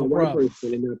see a gonna tall white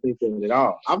person and not think that at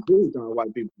all. I'm really tall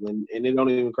white people, and it don't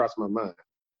even cross my mind.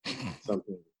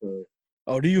 Something. So,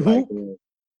 do you hoop?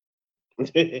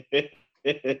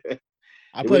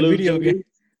 I play video games.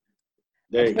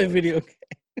 I play video games.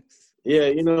 Yeah,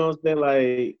 you know what I'm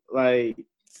saying? Like,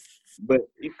 but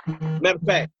matter of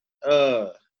fact,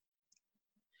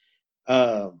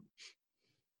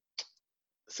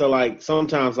 so like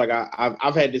sometimes like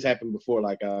I've had this happen before.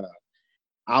 Like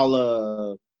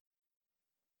I'll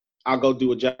go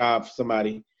do a job for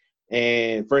somebody,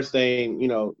 and first thing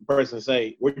the person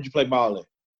say, "Where did you play ball at?"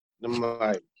 And I'm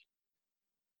like,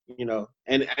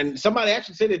 and somebody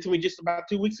actually said it to me just about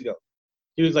 2 weeks ago.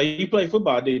 He was like, "You play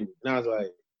football, didn't you?" And I was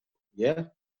like, "Yeah."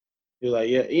 He was like,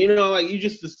 "Yeah." Like you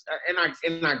just and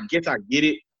I guess I get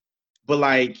it, but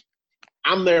like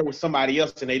I'm there with somebody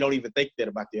else and they don't even think that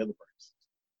about the other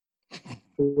person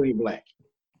who ain't black.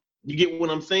 You get what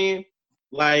I'm saying?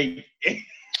 Like,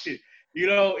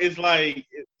 it's like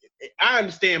I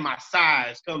understand my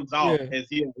size comes off as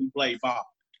he played ball.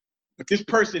 But this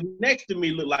person next to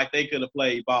me looked like they could have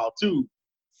played ball too,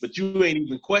 but you ain't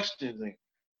even questioning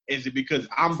Is it because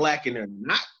I'm black and they're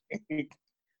not?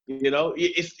 You know,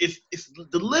 it's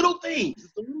the little things.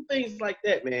 It's the little things like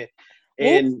that, man.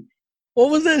 And what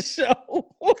was that show?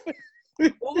 What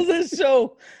was that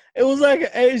show? It was like an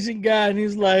Asian guy, and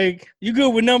he's like, "You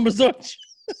good with numbers, aren't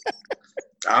you?"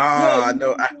 I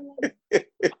know.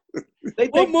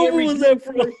 What movie was that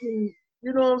from?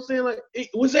 You know what I'm saying? Like,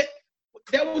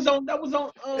 that was on.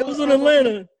 It was on Atlanta.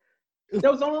 Atlanta.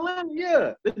 That was on Atlanta.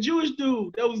 Yeah, the Jewish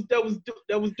dude that was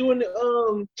doing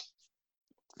the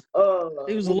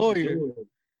He was a lawyer.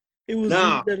 He was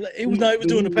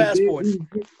doing the passport.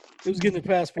 He was getting the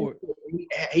passport.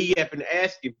 He happened to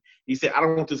ask him. He said, "I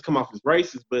don't want this to come off as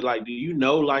racist, but like, do you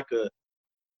know like a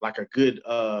good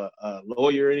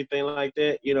lawyer or anything like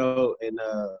that?" You know, and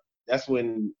that's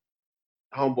when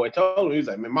homeboy told him, he was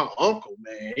like, "Man, my uncle,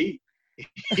 man, he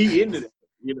into that,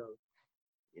 you know.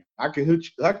 I can hook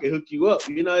you up."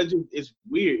 You know, it's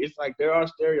weird. It's like there are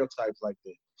stereotypes like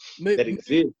that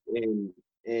exist,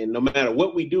 and no matter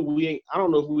what we do, I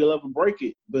don't know if we'll ever break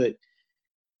it, but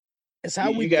it's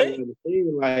how we gotta think.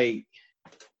 understand, like,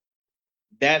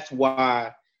 that's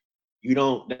why you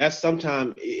don't. That's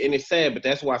sometimes, and it's sad, but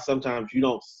that's why sometimes you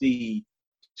don't see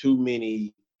too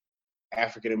many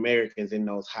African Americans in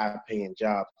those high-paying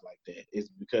jobs like that. It's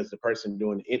because the person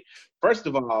doing it. First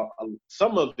of all,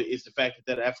 some of it is the fact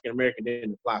that African American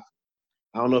didn't apply for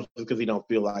it. I don't know if it's because he don't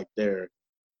feel like they're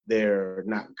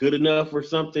not good enough or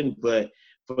something, but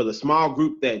for the small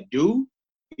group that do,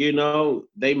 you know,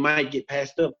 they might get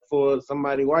passed up for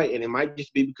somebody white, and it might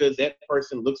just be because that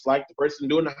person looks like the person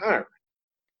doing the hiring.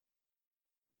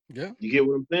 Yeah, you get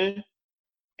what I'm saying?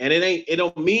 And it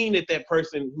don't mean that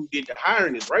person who did the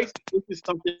hiring is racist. It's just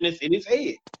something that's in his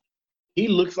head. He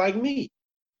looks like me.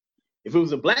 If it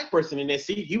was a black person in that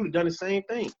seat, he would have done the same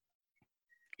thing.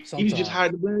 He just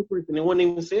hired the black person and wasn't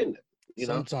even saying that. You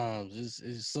know?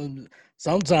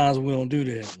 Sometimes we don't do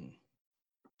that.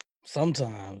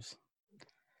 Sometimes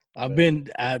I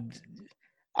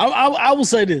will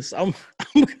say this. I'm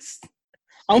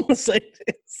gonna say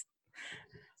this.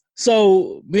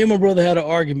 So me and my brother had an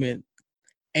argument,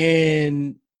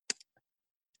 and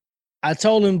I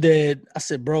told him that, I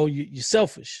said, "Bro, you're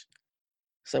selfish."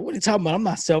 I said, "What are you talking about? I'm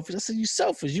not selfish." I said, "You're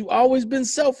selfish. You've always been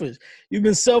selfish. You've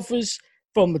been selfish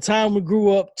from the time we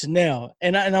grew up to now."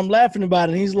 And I'm laughing about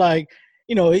it. And he's like,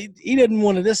 you know, he didn't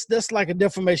want to, that's like a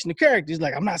defamation of character. He's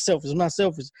like, "I'm not selfish. I'm not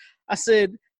selfish." I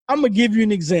said, "I'm going to give you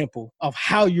an example of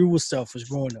how you were selfish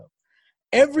growing up.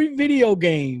 Every video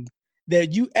game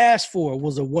that you asked for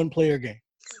was a one-player game."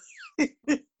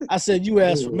 I said, "You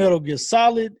asked for Metal Gear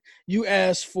Solid. You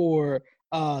asked for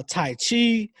Tai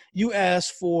Chi. You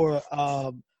asked for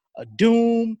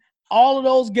Doom. All of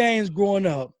those games growing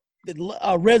up,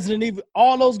 Resident Evil,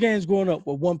 all those games growing up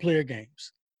were one-player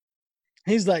games."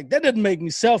 He's like, "That doesn't make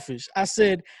me selfish." I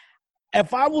said,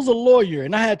 "If I was a lawyer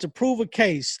and I had to prove a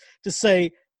case to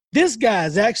say this guy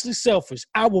is actually selfish,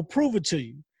 I will prove it to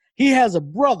you. He has a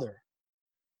brother,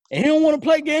 and he don't want to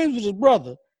play games with his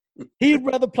brother. He'd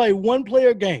rather play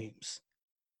one-player games.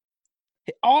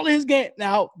 All his games,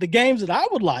 now the games that I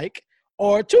would like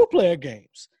are two-player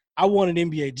games. I wanted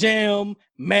NBA Jam,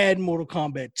 Madden, Mortal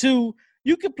Kombat 2.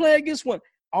 You could play against one.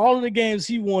 All of the games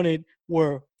he wanted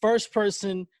were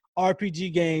first-person RPG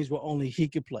games where only he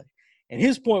could play." And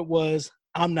his point was,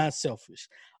 I'm not selfish.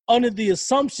 Under the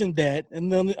assumption that,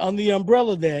 and then on the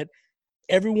umbrella that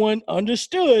everyone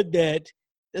understood that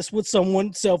that's what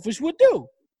someone selfish would do.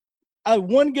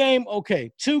 One game,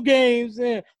 okay. 2 games,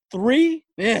 3,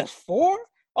 4.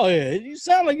 Oh, yeah, you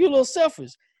sound like you're a little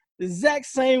selfish. The exact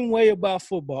same way about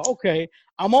football. Okay,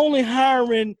 I'm only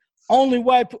hiring only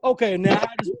white. Okay, now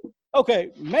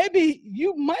maybe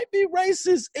you might be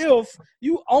racist if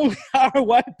you only hire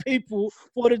white people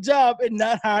for the job and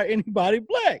not hire anybody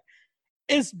black.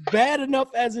 It's bad enough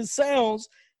as it sounds.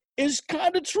 It's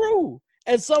kind of true.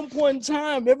 At some point in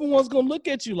time, everyone's gonna look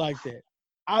at you like that.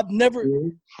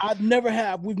 We've never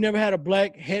had a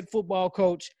black head football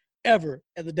coach ever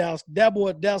at the Dallas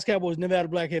Cowboys. Never had a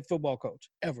black head football coach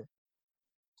ever.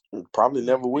 Probably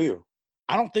never will.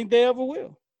 I don't think they ever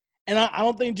will. And I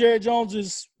don't think Jerry Jones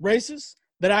is racist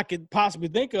that I could possibly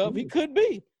think of. He could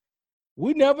be.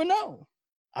 We never know.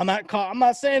 I'm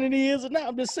not saying that he is or not.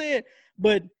 I'm just saying,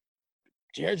 but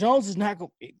Jerry Jones is not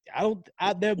going.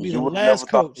 That'd be the last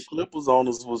coach. The Clippers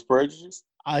owners was prejudiced.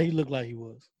 He looked like he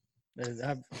was.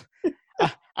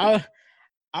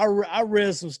 I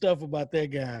read some stuff about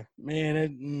that guy,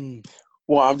 man.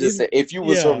 Well, I'm just saying, if you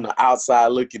was from the outside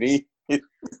looking in.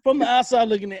 From the outside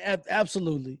looking in,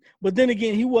 absolutely. But then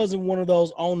again, he wasn't one of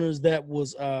those owners that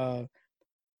was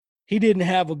he didn't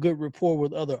have a good rapport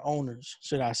with other owners,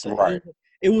 should I say. Right.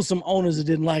 It was some owners that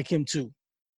didn't like him too.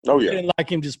 Oh He yeah. didn't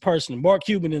like him just personally. Mark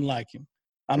Cuban didn't like him.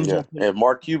 Yeah. And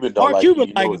Mark Cuban don't Mark like Cuban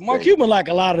you. like Mark Cuban like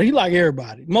a lot of he like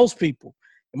everybody, most people.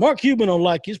 If Mark Cuban don't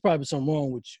like you, there's probably something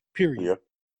wrong with you. Period. Yeah.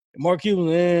 Mark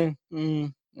Cuban, I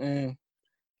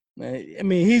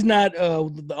mean, he's not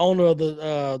the owner of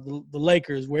the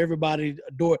Lakers, where everybody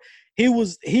adore.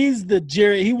 He's the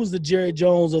Jerry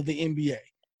Jones of the NBA.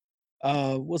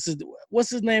 What's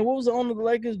his name? What was the owner of the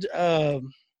Lakers? I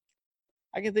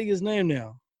can think of his name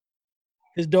now.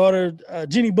 His daughter,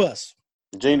 Jeannie Buss.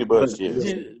 Jeannie Buss, yes.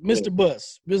 Mr.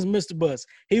 Buss. Mr. Buss.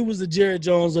 He was the Jerry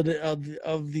Jones of the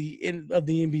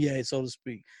NBA, so to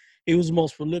speak. He was the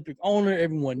most prolific owner.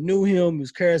 Everyone knew him. He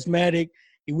was charismatic.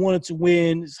 He wanted to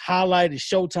win. His highlight is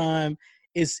Showtime.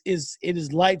 It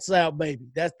is lights out, baby.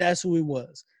 That's who he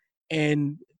was.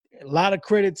 And a lot of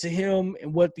credit to him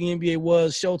and what the NBA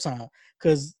was, Showtime.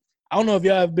 Because I don't know if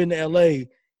y'all have been to LA.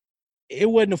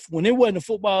 When it wasn't a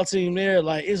football team there,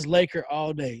 like it's Laker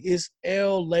all day. It's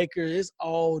L Laker. It's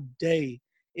all day.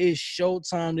 It's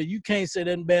Showtime. That you can't say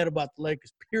nothing bad about the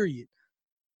Lakers. Period.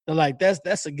 They're like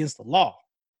that's against the law.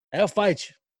 They'll fight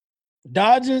you.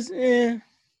 Dodgers, it's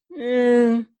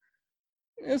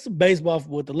a baseball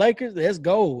with the Lakers. That's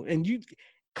gold. And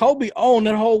Kobe owned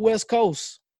that whole West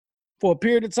Coast for a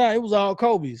period of time. It was all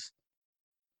Kobe's.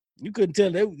 You couldn't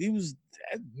tell that he was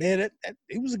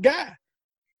he was a guy.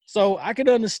 So I could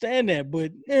understand that,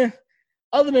 but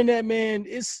other than that, man,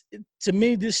 to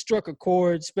me this struck a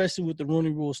chord, especially with the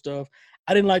Rooney Rule stuff.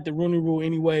 I didn't like the Rooney Rule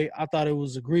anyway. I thought it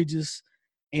was egregious,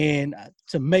 and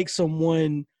to make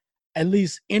someone at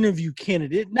least interview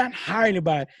candidate, not hire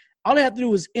anybody. All they have to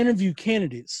do is interview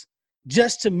candidates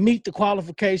just to meet the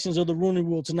qualifications of the Rooney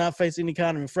Rule to not face any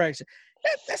kind of infraction.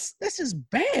 That's just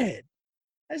bad.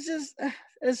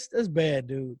 That's bad,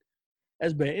 dude.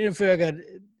 That's bad. NFL got.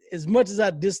 As much as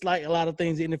I dislike a lot of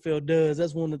things the NFL does,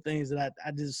 that's one of the things that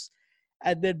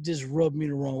that just rubbed me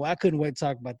the wrong way. I couldn't wait to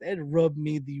talk about that. It rubbed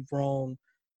me the wrong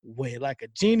way, like a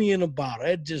genie in a bottle.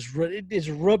 It just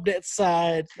rubbed that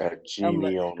side. A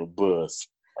genie on the bus.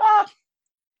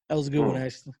 That was a good one,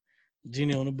 actually.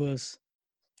 Genie on the bus.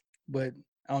 But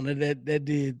I don't know, that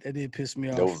did piss me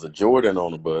off. There was a Jordan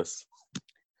on the bus.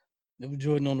 There was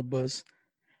Jordan on the bus.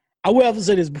 I will have to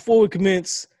say this before we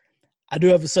commence. I do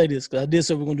have to say this because I did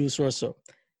say we're gonna do a short show.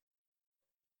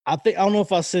 I don't know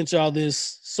if I sent y'all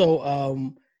this.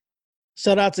 So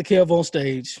shout out to Kev on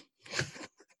stage.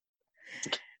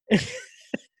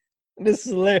 This is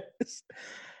hilarious.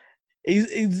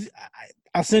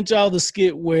 I sent y'all the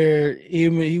skit where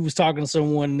he was talking to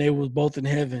someone and they was both in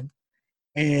heaven.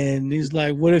 And he's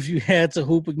like, what if you had to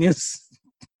hoop against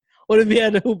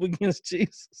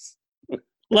Jesus?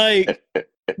 Like,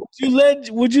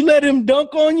 would you let him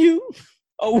dunk on you?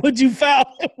 Or would you foul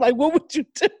him? Like, what would you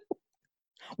do?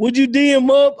 Would you D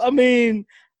him up? I mean,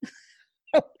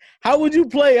 how would you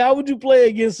play? How would you play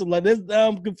against him? Like,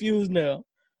 I'm confused now.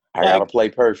 I gotta play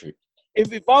perfect.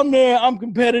 If I'm there, I'm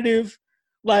competitive.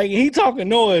 Like, he talking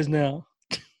noise now.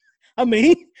 I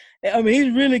mean,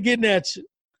 he's really getting at you.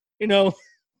 You know,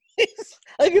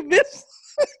 look at this.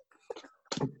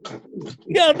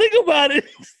 You gotta think about it.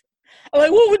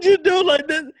 Like, what would you do? Like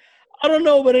that? I don't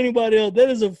know about anybody else.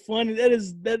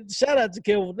 Shout out to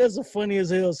Kevin. That's a funny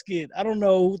as hell skit. I don't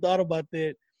know who thought about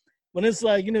that. When it's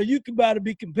like, you know, you can about to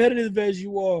be competitive as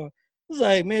you are. It's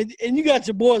like, man, and you got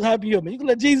your boys hyping you up, man. You can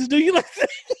let Jesus do you like that.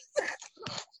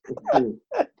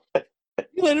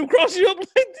 You let him cross you up like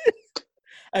this.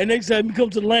 Hey, next time you come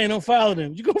to the lane, don't foul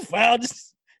him. You gonna foul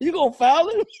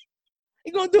him?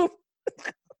 You gonna do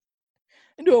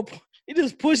you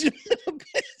just push him in the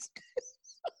basket.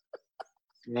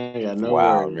 I ain't got no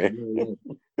words. Man.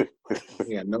 I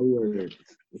ain't got no words.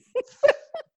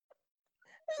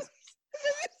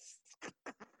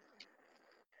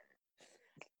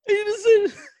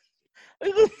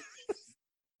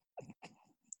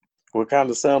 What kind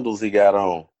of sandals he got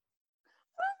on?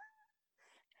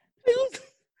 He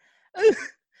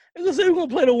gonna say we're gonna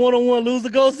play the one-on-one, lose the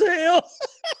goes to hell.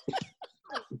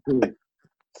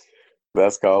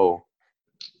 That's cold.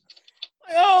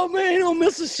 Oh man, he don't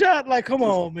miss a shot. Like, come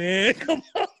on, man, come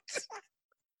on.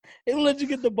 He'll let you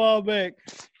get the ball back.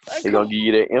 Like, He gonna give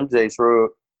you that MJ shrug.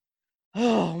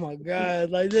 Oh my God!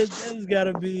 Like that's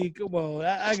gotta be. Come on,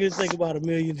 I can think about a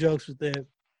million jokes with that.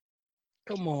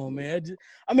 Come on, man.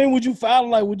 I mean, would you foul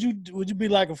him? Like, would you be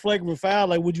like a flagrant foul?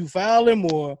 Like, would you foul him,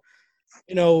 or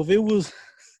you know, if it was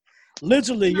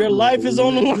literally your life is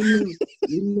on the line?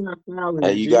 You're not fouling.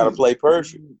 Hey, you gotta play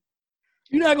perfect.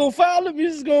 You're not gonna foul him.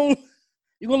 You're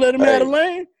gonna let him out of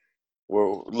lane.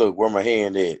 Well, look where my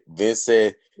hand at. Vince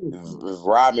said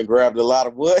Rodman grabbed a lot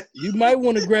of what? You might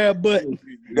want to grab butt. You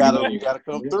gotta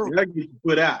come through. That get you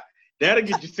put out. That'll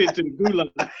get you sent to the gulag.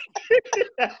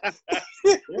 That'll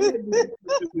get you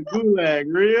to the gulag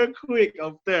real quick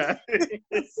up there.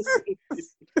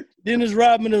 Dennis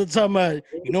Rodman is talking about,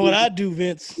 you know what I do,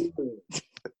 Vince? You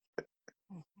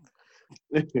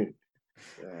don't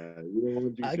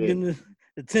want to do I that. give him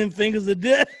the 10 fingers of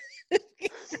death. You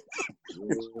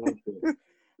don't want that.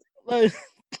 Like,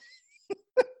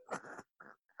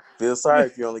 Feel sorry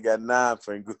if you only got 9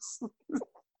 fingers.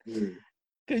 Mm.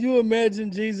 can you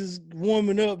imagine Jesus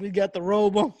warming up? He got the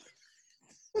robe on.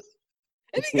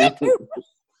 And he got the,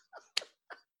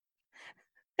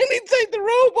 and he take the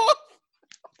robe off.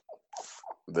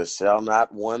 The shall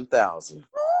not 1,000.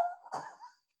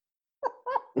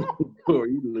 Or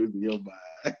you losing your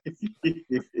mind. Is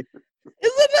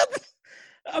it nothing?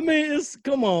 I mean, it's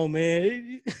come on,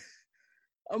 man.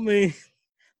 I mean,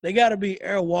 they got to be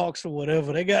airwalks or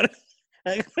whatever. They got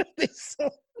to be so.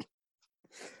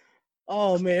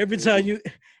 Oh man! Every time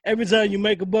you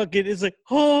make a bucket, it's like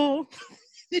oh,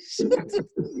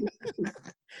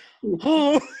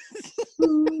 oh,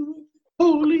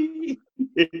 Holy.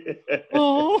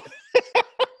 oh,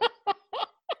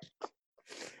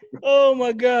 oh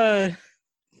my God!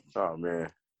 Oh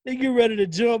man. He get ready to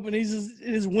jump, and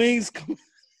his wings come.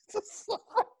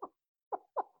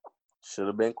 Should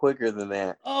have been quicker than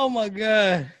that. Oh my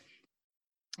God!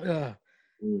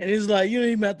 And it's like you don't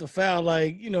even have to foul.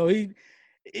 Like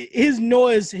his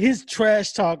noise, his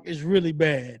trash talk is really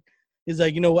bad. He's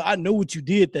like, you know what? I know what you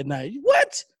did that night.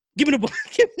 What? Give me the ball.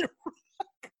 Give me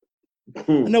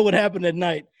the I know what happened that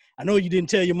night. I know you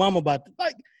didn't tell your mom about it.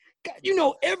 Like, God, you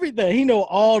know everything. He know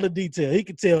all the detail. He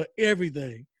can tell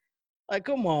everything. Like,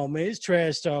 come on, man. His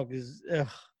trash talk is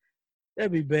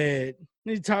that'd be bad.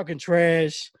 He's talking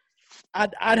trash.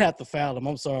 I'd have to foul him.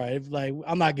 I'm sorry.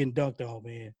 I'm not getting dunked on,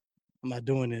 man. I'm not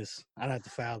doing this. I'd have to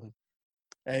foul him.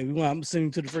 Hey, I'm sending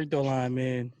him to the free throw line,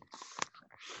 man.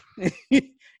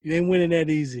 You ain't winning that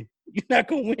easy. You're not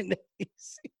gonna win that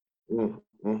easy.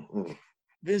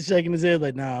 Vince shaking his head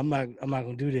like, nah, I'm not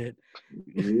gonna do that.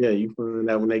 Yeah, you find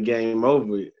out when that game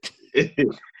over.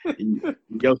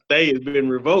 Your stay has been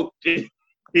revoked.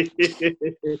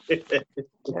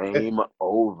 Game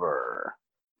over.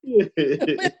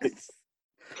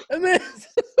 I mean,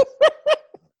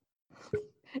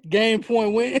 game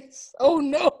point wins. Oh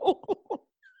no,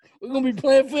 we're gonna be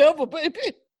playing forever, baby.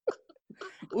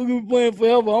 We're gonna be playing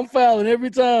forever. I'm fouling every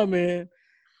time, man.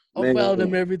 I'm fouling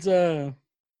them every time.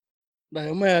 Like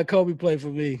I'm gonna have Kobe play for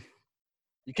me.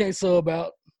 You can't sub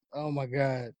out. Oh my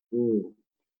God.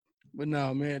 But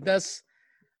no, man,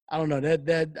 I don't know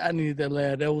that I needed that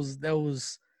laugh.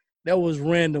 That was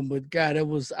random, but God,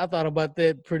 I thought about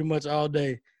that pretty much all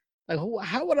day. Like,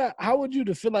 how would you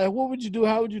defend? Like, what would you do?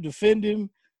 How would you defend him?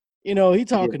 You know, he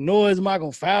talking noise. Am I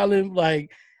gonna foul him?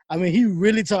 Like, I mean, he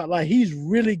really he's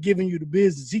really giving you the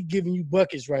business. He giving you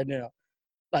buckets right now.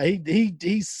 Like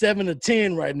he's 7 of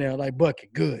 10 right now. Like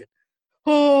bucket, good.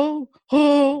 Oh.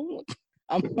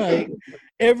 I'm like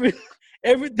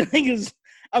everything is.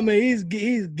 I mean, he's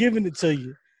giving it to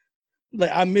you.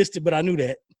 Like I missed it, but I knew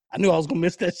that. I knew I was gonna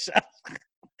miss that shot.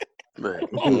 But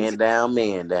hand down,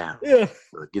 man down. Yeah.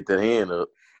 Get that hand up.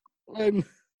 Like,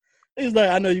 he's like,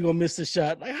 I know you're gonna miss the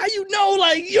shot. Like, how you know?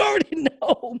 Like, you already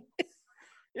know.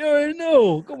 You already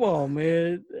know. Come on,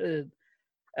 man.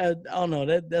 I don't know.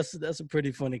 That's a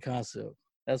pretty funny concept.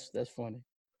 That's funny.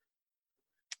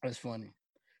 That's funny.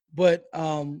 But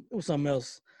it was something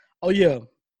else. Oh yeah,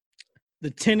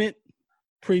 the Tenet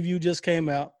preview just came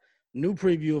out. New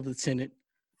preview of the Tenet.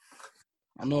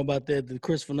 I know about that. The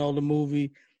Christopher Nolan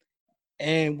movie,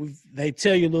 and they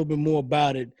tell you a little bit more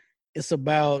about it. It's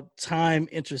about time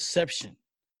interception.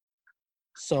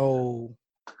 So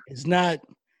it's not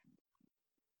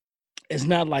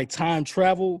like time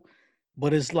travel,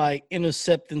 but it's like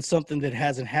intercepting something that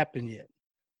hasn't happened yet.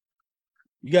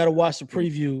 You got to watch the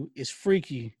preview. It's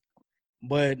freaky,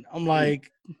 but I'm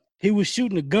like, he was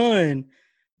shooting a gun,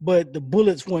 but the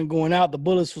bullets weren't going out. The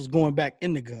bullets was going back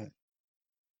in the gun.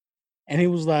 And he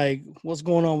was like, what's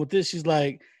going on with this? She's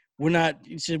like, we're not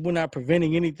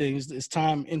preventing anything. It's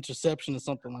time interception or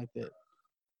something like that.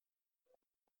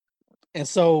 And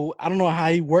so I don't know how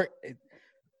he worked.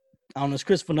 I don't know. It's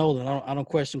Christopher Nolan. I don't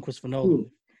question Christopher Nolan.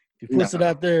 If he puts it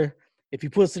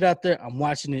out there, I'm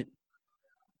watching it.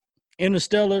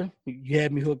 Interstellar, you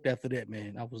had me hooked after that,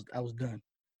 man. I was done.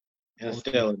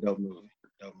 Interstellar, dope movie.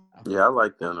 Yeah, I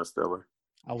like the Interstellar.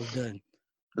 I was done.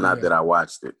 Not that I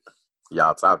watched it.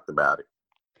 Y'all talked about it.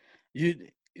 You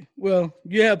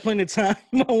have plenty of time.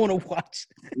 You might want to watch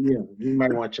it. Yeah, you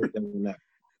might want to check that one out.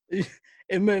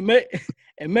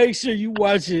 And make sure you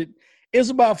watch it. It's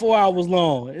about 4 hours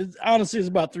long. Honestly, it's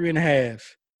about 3.5.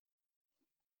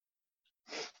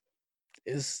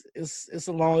 It's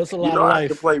a lot of I can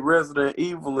life. play Resident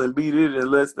Evil and beat it in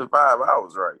less than 5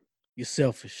 hours, right? You're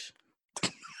selfish.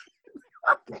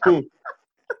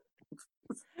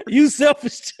 You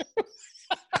selfish.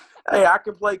 Hey, I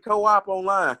can play co-op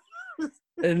online.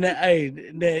 And that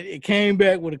it came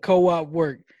back with a co-op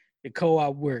work. It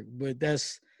co-op work, but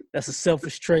that's a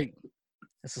selfish trait.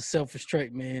 That's a selfish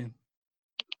trait, man.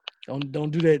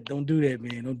 Don't do that. Don't do that,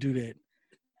 man. Don't do that.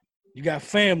 You got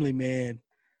family, man.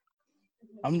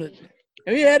 I'm the.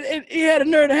 And he had a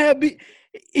nerve to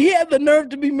he had the nerve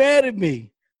to be mad at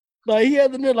me. Like he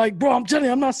had the nerve, like, bro, I'm telling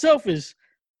you, I'm not selfish.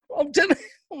 I'm telling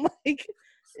you, I'm like,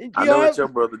 I know what your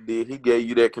brother did. He gave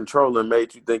you that controller and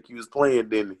made you think you was playing,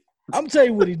 didn't he? I'm tell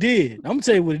you what he did.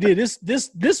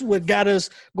 This what got us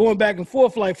going back and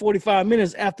forth for like 45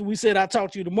 minutes after we said I'll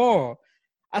talk to you tomorrow.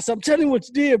 I said, I'm telling you what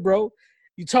you did, bro.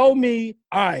 You told me,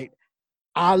 all right,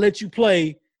 I'll let you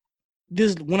play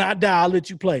this. When I die, I'll let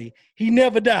you play. He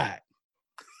never died.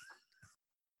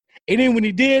 And then when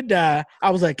he did die, I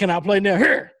was like, can I play now?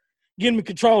 Here, give me a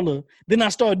controller. Then I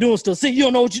started doing stuff. See, you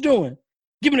don't know what you're doing.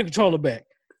 Give me the controller back.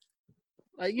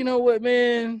 Like, you know what,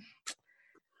 man?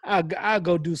 I'll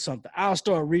go do something. I'll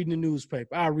start reading the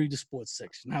newspaper. I'll read the sports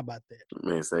section. How about that?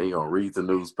 Man, say he gonna read the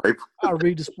newspaper. I'll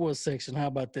read the sports section. How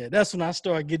about that? That's when I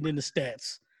started getting into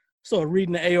stats. Started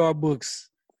reading the AR books,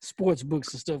 sports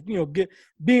books and stuff. You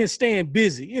know, staying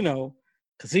busy. You know,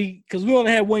 because we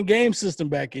only had one game system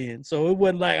back in, so it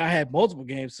wasn't like I had multiple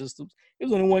game systems. It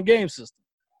was only one game system,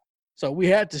 so we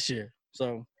had to share.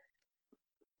 So,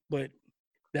 but.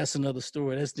 That's another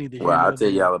story. That's neither here Well, nor I'll tell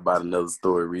there. y'all about another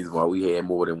story. Reason why we had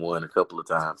more than one a couple of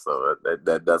times. So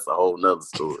that's a whole nother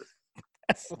story.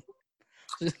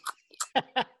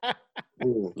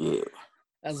 Yeah,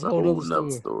 that's a whole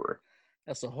nother story.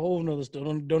 That's a whole nother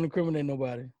story. Don't incriminate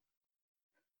nobody.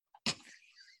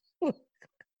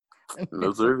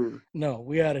 No sir. No,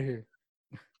 we out of here.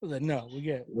 I was like, no,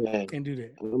 can't do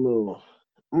that.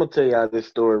 I'm gonna tell y'all this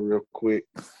story real quick,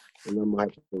 and I'm gonna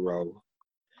have to roll.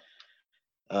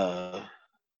 I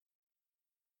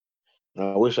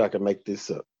wish I could make this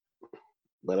up,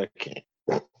 but I can't.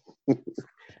 I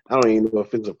don't even know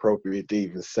if it's appropriate to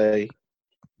even say.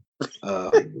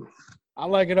 I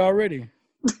like it already.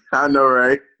 I know,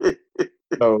 right?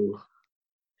 So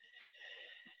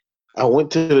I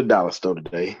went to the dollar store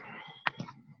today,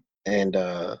 and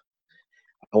I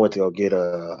went to go get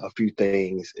a few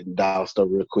things in the dollar store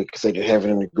real quick because they didn't have it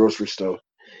in the grocery store.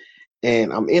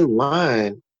 And I'm in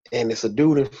line, and it's a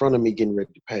dude in front of me getting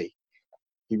ready to pay.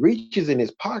 He reaches in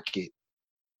his pocket,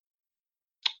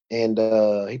 and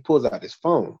he pulls out his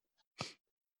phone.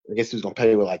 I guess he was gonna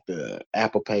pay with like the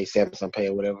Apple Pay, Samsung Pay,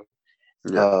 or whatever.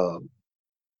 Yeah.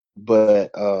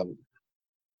 But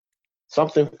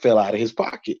something fell out of his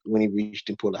pocket when he reached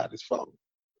and pulled out his phone.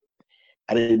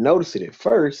 I didn't notice it at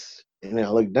first, and then I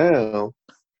looked down,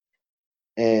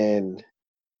 and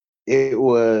it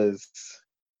was.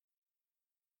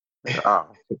 Oh,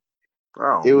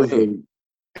 it was.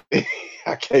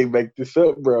 I can't make this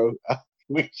up, bro. I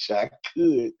wish I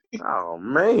could. Oh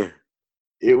man.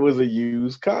 It was a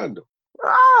used condom.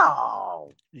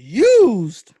 Oh,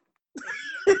 used.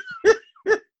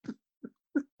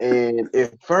 And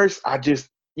at first, I just,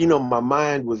 my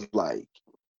mind was like,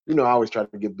 I always try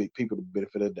to give big people the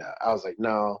benefit of the doubt. I was like,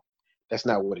 no, that's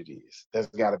not what it is. That's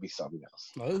got to be something else.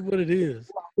 No, that's what it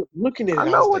is. Looking at it, I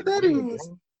know what that is.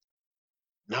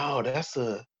 No, that's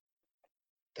a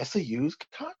used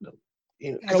condom.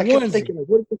 Because I kept thinking, like,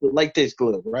 what if it's like this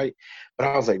glove, right? But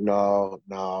I was like, no,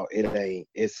 it ain't.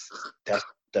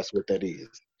 That's what that is.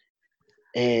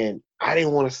 And I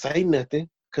didn't want to say nothing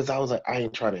because I was like, I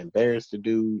ain't trying to embarrass the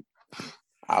dude.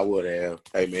 I would have.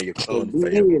 Hey man, your phone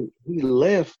failed. He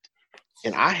left,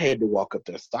 and I had to walk up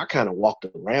there. So I kind of walked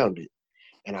around it,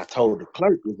 and I told the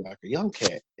clerk, it was like a young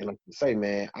cat, and I can say,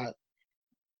 man,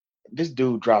 this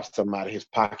dude dropped something out of his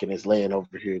pocket and is laying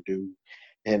over here, dude.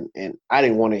 And I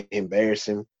didn't want to embarrass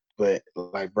him, but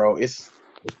like, bro, it's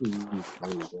he was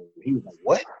like,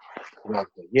 what? And I was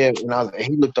like, yeah. And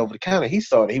he looked over the counter. He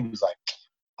saw it. He was like,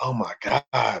 oh my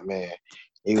God, man.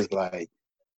 He was like,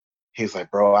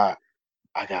 bro, I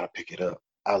gotta pick it up.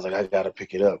 I was like, I gotta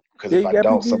pick it up because if I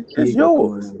don't, some kids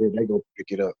yours. They go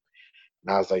pick it up.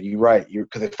 And I was like, you're right.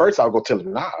 Because at first I was gonna tell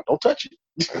him, nah, don't touch it.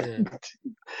 Yeah.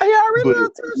 Hey, I really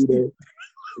don't touch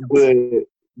it.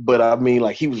 But I mean,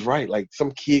 like, he was right. Like, some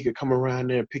kid could come around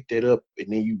there and pick that up, and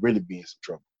then you really be in some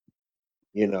trouble,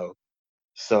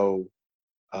 So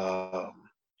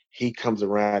he comes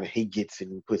around and he gets it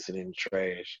and puts it in the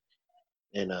trash.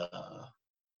 And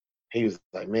he was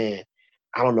like, man,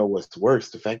 I don't know what's worse,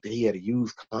 the fact that he had a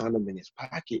used condom in his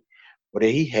pocket But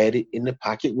then he had it in the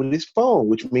pocket with his phone,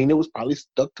 which means it was probably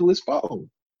stuck to his phone.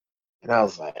 And I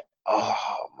was like,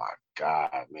 oh my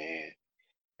God, man.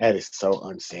 That is so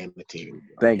unsanitary.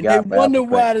 Thank And they God for wonder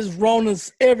Apple why Pay. there's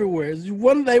Ronas everywhere.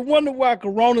 They wonder why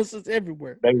Coronas is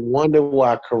everywhere. They wonder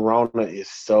why Corona is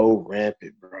so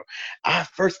rampant, bro. I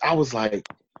was like,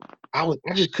 I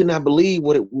just could not believe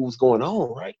what was going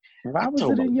on, right? Why I was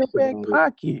told it my in your wife back about it.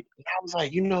 pocket? I was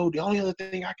like, the only other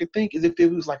thing I could think is if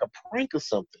it was like a prank or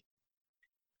something.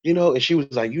 And she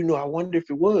was like, I wonder if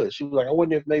it was. She was like, I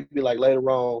wonder if maybe like later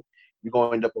on you're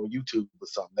going to end up on YouTube or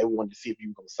something. They wanted to see if you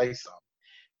were going to say something.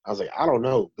 I was like, I don't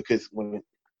know, because when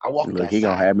I walked Look, outside, he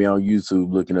gonna have me on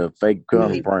YouTube looking up fake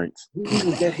gun pranks. he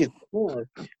was at his car,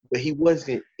 but he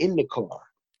wasn't in the car.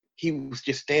 He was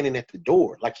just standing at the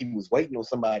door, like he was waiting on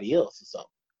somebody else or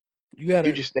something.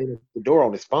 He just standing at the door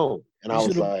on his phone, and I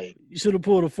was like, "You should have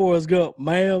pulled a Forrest Gump,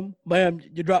 ma'am.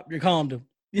 You dropped your condom."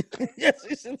 Yes,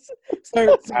 sir.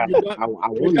 You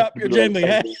dropped your Jamie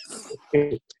hat.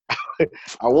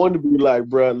 I wanted to be like,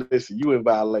 bro, listen, you in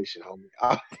violation, homie.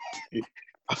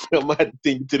 I might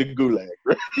think you to the gulag,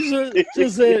 bro. She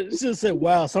said,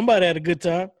 wow, somebody had a good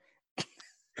time.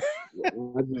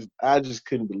 I just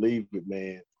couldn't believe it,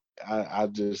 man.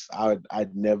 I'd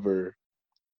never.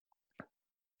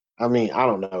 I mean, I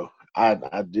don't know.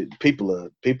 People are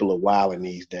wilding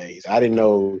these days. I didn't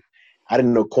know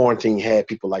quarantine had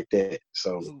people like that.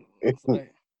 So,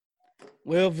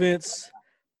 well, Vince,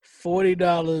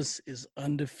 $40 is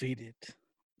undefeated.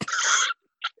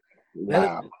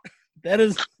 Wow.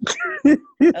 That's a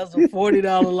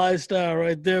 $40 lifestyle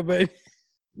right there, baby.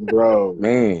 Bro,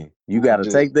 man, you got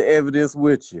to take the evidence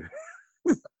with you.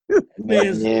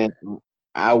 Man,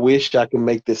 I wish I could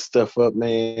make this stuff up,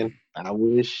 man. I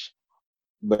wish,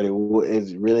 but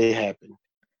it's really happened.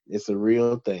 It's a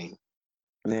real thing.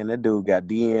 Man, that dude got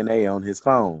DNA on his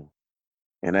phone,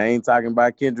 and I ain't talking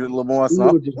about Kendrick Lamar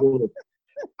song.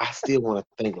 I still want to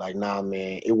think like, nah,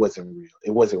 man, it wasn't real. It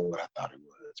wasn't what I thought it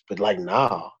was. But like,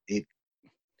 nah, it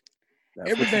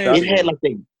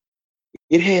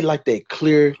had like that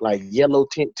clear, like yellow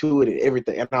tint to it and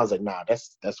everything. And I was like, nah,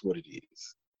 that's what it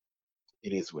is.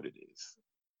 It is what it is.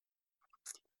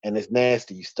 And it's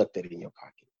nasty. You stuck that in your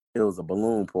pocket. It was a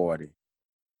balloon party.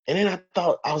 And then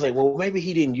I was like, well, maybe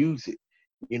he didn't use it.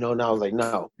 And I was like,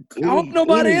 no. I hope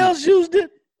nobody else used it.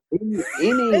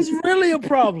 It's really a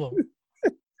problem.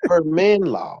 Per man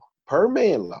law,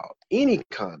 any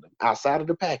condom outside of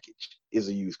the package is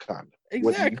a used condom. Exactly.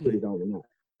 Whether you put it on or not.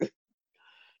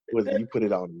 Whether you put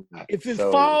it on or not. If it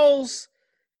falls,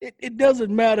 it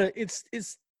doesn't matter. It's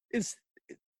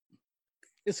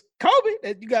Kobe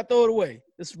that you got to throw it away.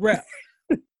 It's wrapped.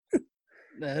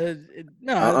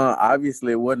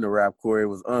 Obviously, it wasn't a wrap, Corey. It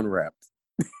was unwrapped.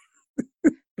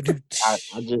 I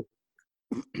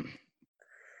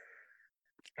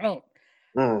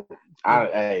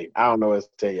don't know what to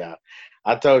tell y'all.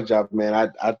 I told y'all, man,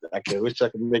 I wish I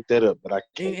could make that up, but I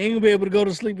can't. Ain't gonna be able to go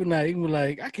to sleep at night. You gonna be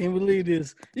like, I can't believe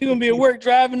this. You're gonna be at work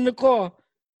driving in the car.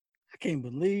 I can't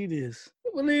believe this.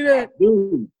 You believe that?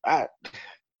 Dude, I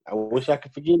wish I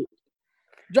could forget it.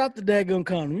 Drop the daggone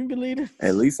condom. You believe it?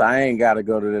 At least I ain't got to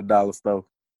go to the dollar store.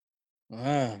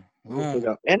 And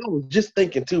I was just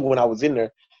thinking too when I was in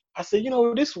there. I said,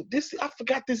 this I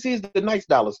forgot this is the nice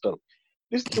dollar store.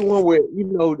 This is the one where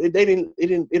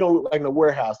it don't look like a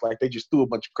warehouse, like they just threw a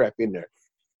bunch of crap in there.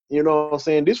 You know what I'm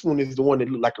saying? This one is the one that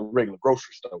look like a regular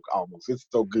grocery store almost. It's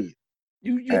so good.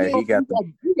 You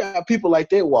got people like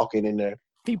that walking in there.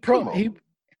 So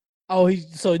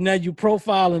now you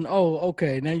profiling. Oh,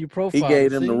 okay. Now you profiling. He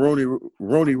gave them the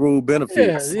Rooney Rule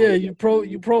benefits. Yeah. You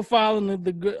profiling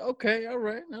the good. Okay, all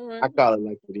right. I call it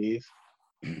like it is.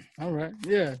 All right.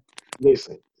 Yeah.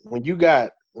 Listen, when you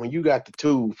got the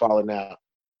tube falling out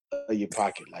of your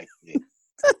pocket like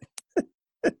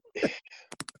that,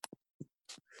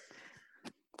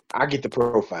 I get the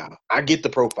profile. I get the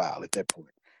profile at that point.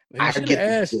 You should have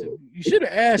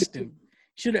asked him.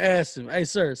 Should have asked him, hey,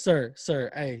 sir,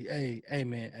 hey,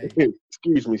 man. Hey.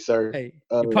 Excuse me, sir. Hey,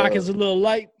 your pocket's a little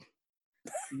light.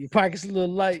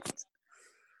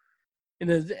 And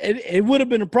it would have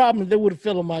been a problem if they would have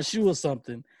fell on my shoe or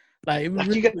something. Like,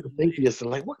 you got to think to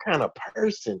yourself, like, what kind of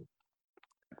person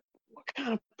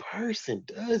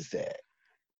does that?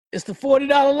 It's the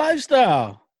 $40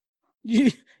 lifestyle.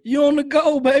 You on the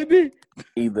go, baby.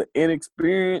 Either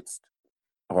inexperienced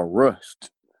or rushed.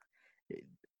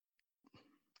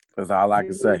 That's all I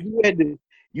can say.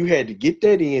 You had to get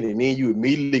that in, and then you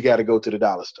immediately got to go to the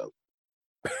dollar store.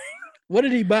 What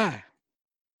did he buy?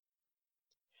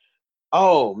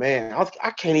 Oh man,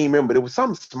 I can't even remember. It was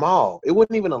something small. It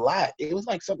wasn't even a lot. It was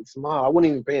like something small. I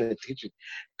wasn't even paying attention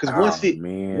because Oh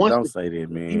man, don't say that,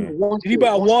 man. Did he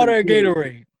buy water or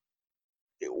Gatorade?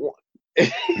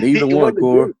 Neither it one, wasn't a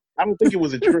Core. drink. I don't think it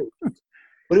was a drink.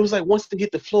 But it was like once it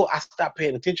hit the floor, I stopped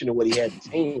paying attention to what he had in his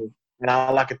hand, and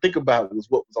all I could think about was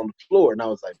what was on the floor, and I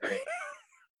was like, man,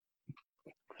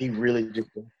 he really just.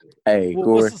 Hey,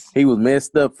 Corey, he was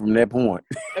messed up from that point.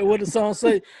 Hey, what the song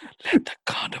say? Let the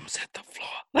condoms hit the floor.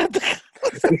 Let the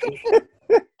condoms hit the floor.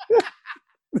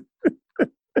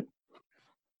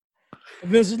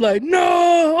 Vince was like,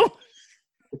 no.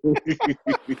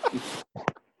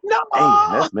 No. Hey,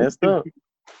 that's messed up.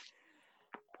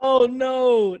 Oh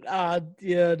no. That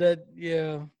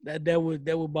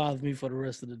would bother me for the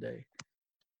rest of the day.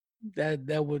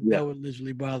 That would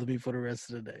literally bother me for the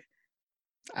rest of the day.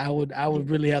 I would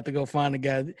really have to go find a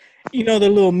guy. You know the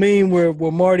little meme where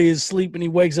Marty is asleep and he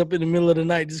wakes up in the middle of the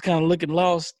night just kind of looking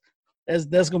lost?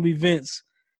 That's gonna be Vince.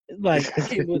 Like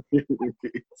he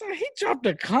dropped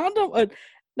a condom,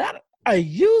 not a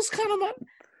used condom.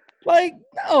 Like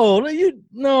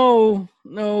no.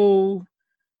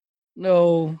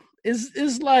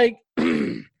 It's like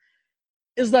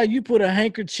it's like you put a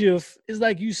handkerchief. It's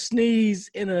like you sneeze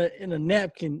in a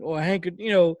napkin or a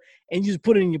handkerchief, and you just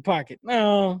put it in your pocket.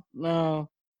 No.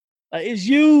 Like it's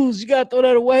used. You gotta throw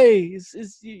that away.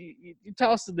 It's you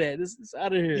toss it that. It's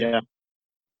out of here. Yeah.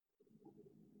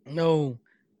 No,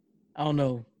 I don't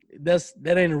know.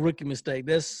 That ain't a rookie mistake.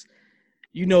 That's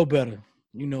you know better.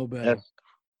 You know better.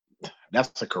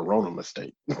 That's a Corona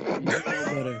mistake. You know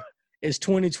better. It's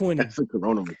 2020. That's a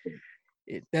Corona mistake.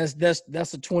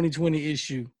 That's a 2020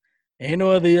 issue. Ain't no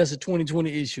other. That's a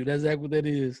 2020 issue. That's exactly what that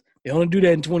is. They only do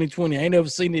that in 2020. I ain't never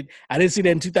seen it. I didn't see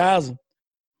that in 2000.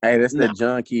 Hey, that's that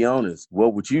John Quinones.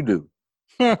 What would you do?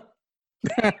 I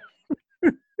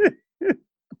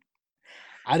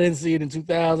didn't see it in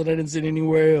 2000. I didn't see it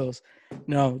anywhere else.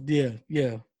 No, yeah.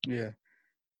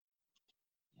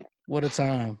 What a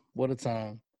time. What a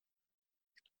time.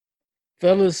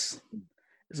 Fellas,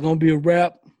 it's going to be a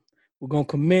wrap. We're going to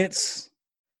commence.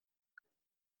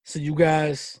 So you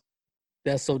guys,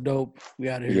 that's so dope. We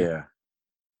out of here. Yeah.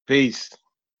 Peace.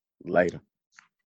 Later.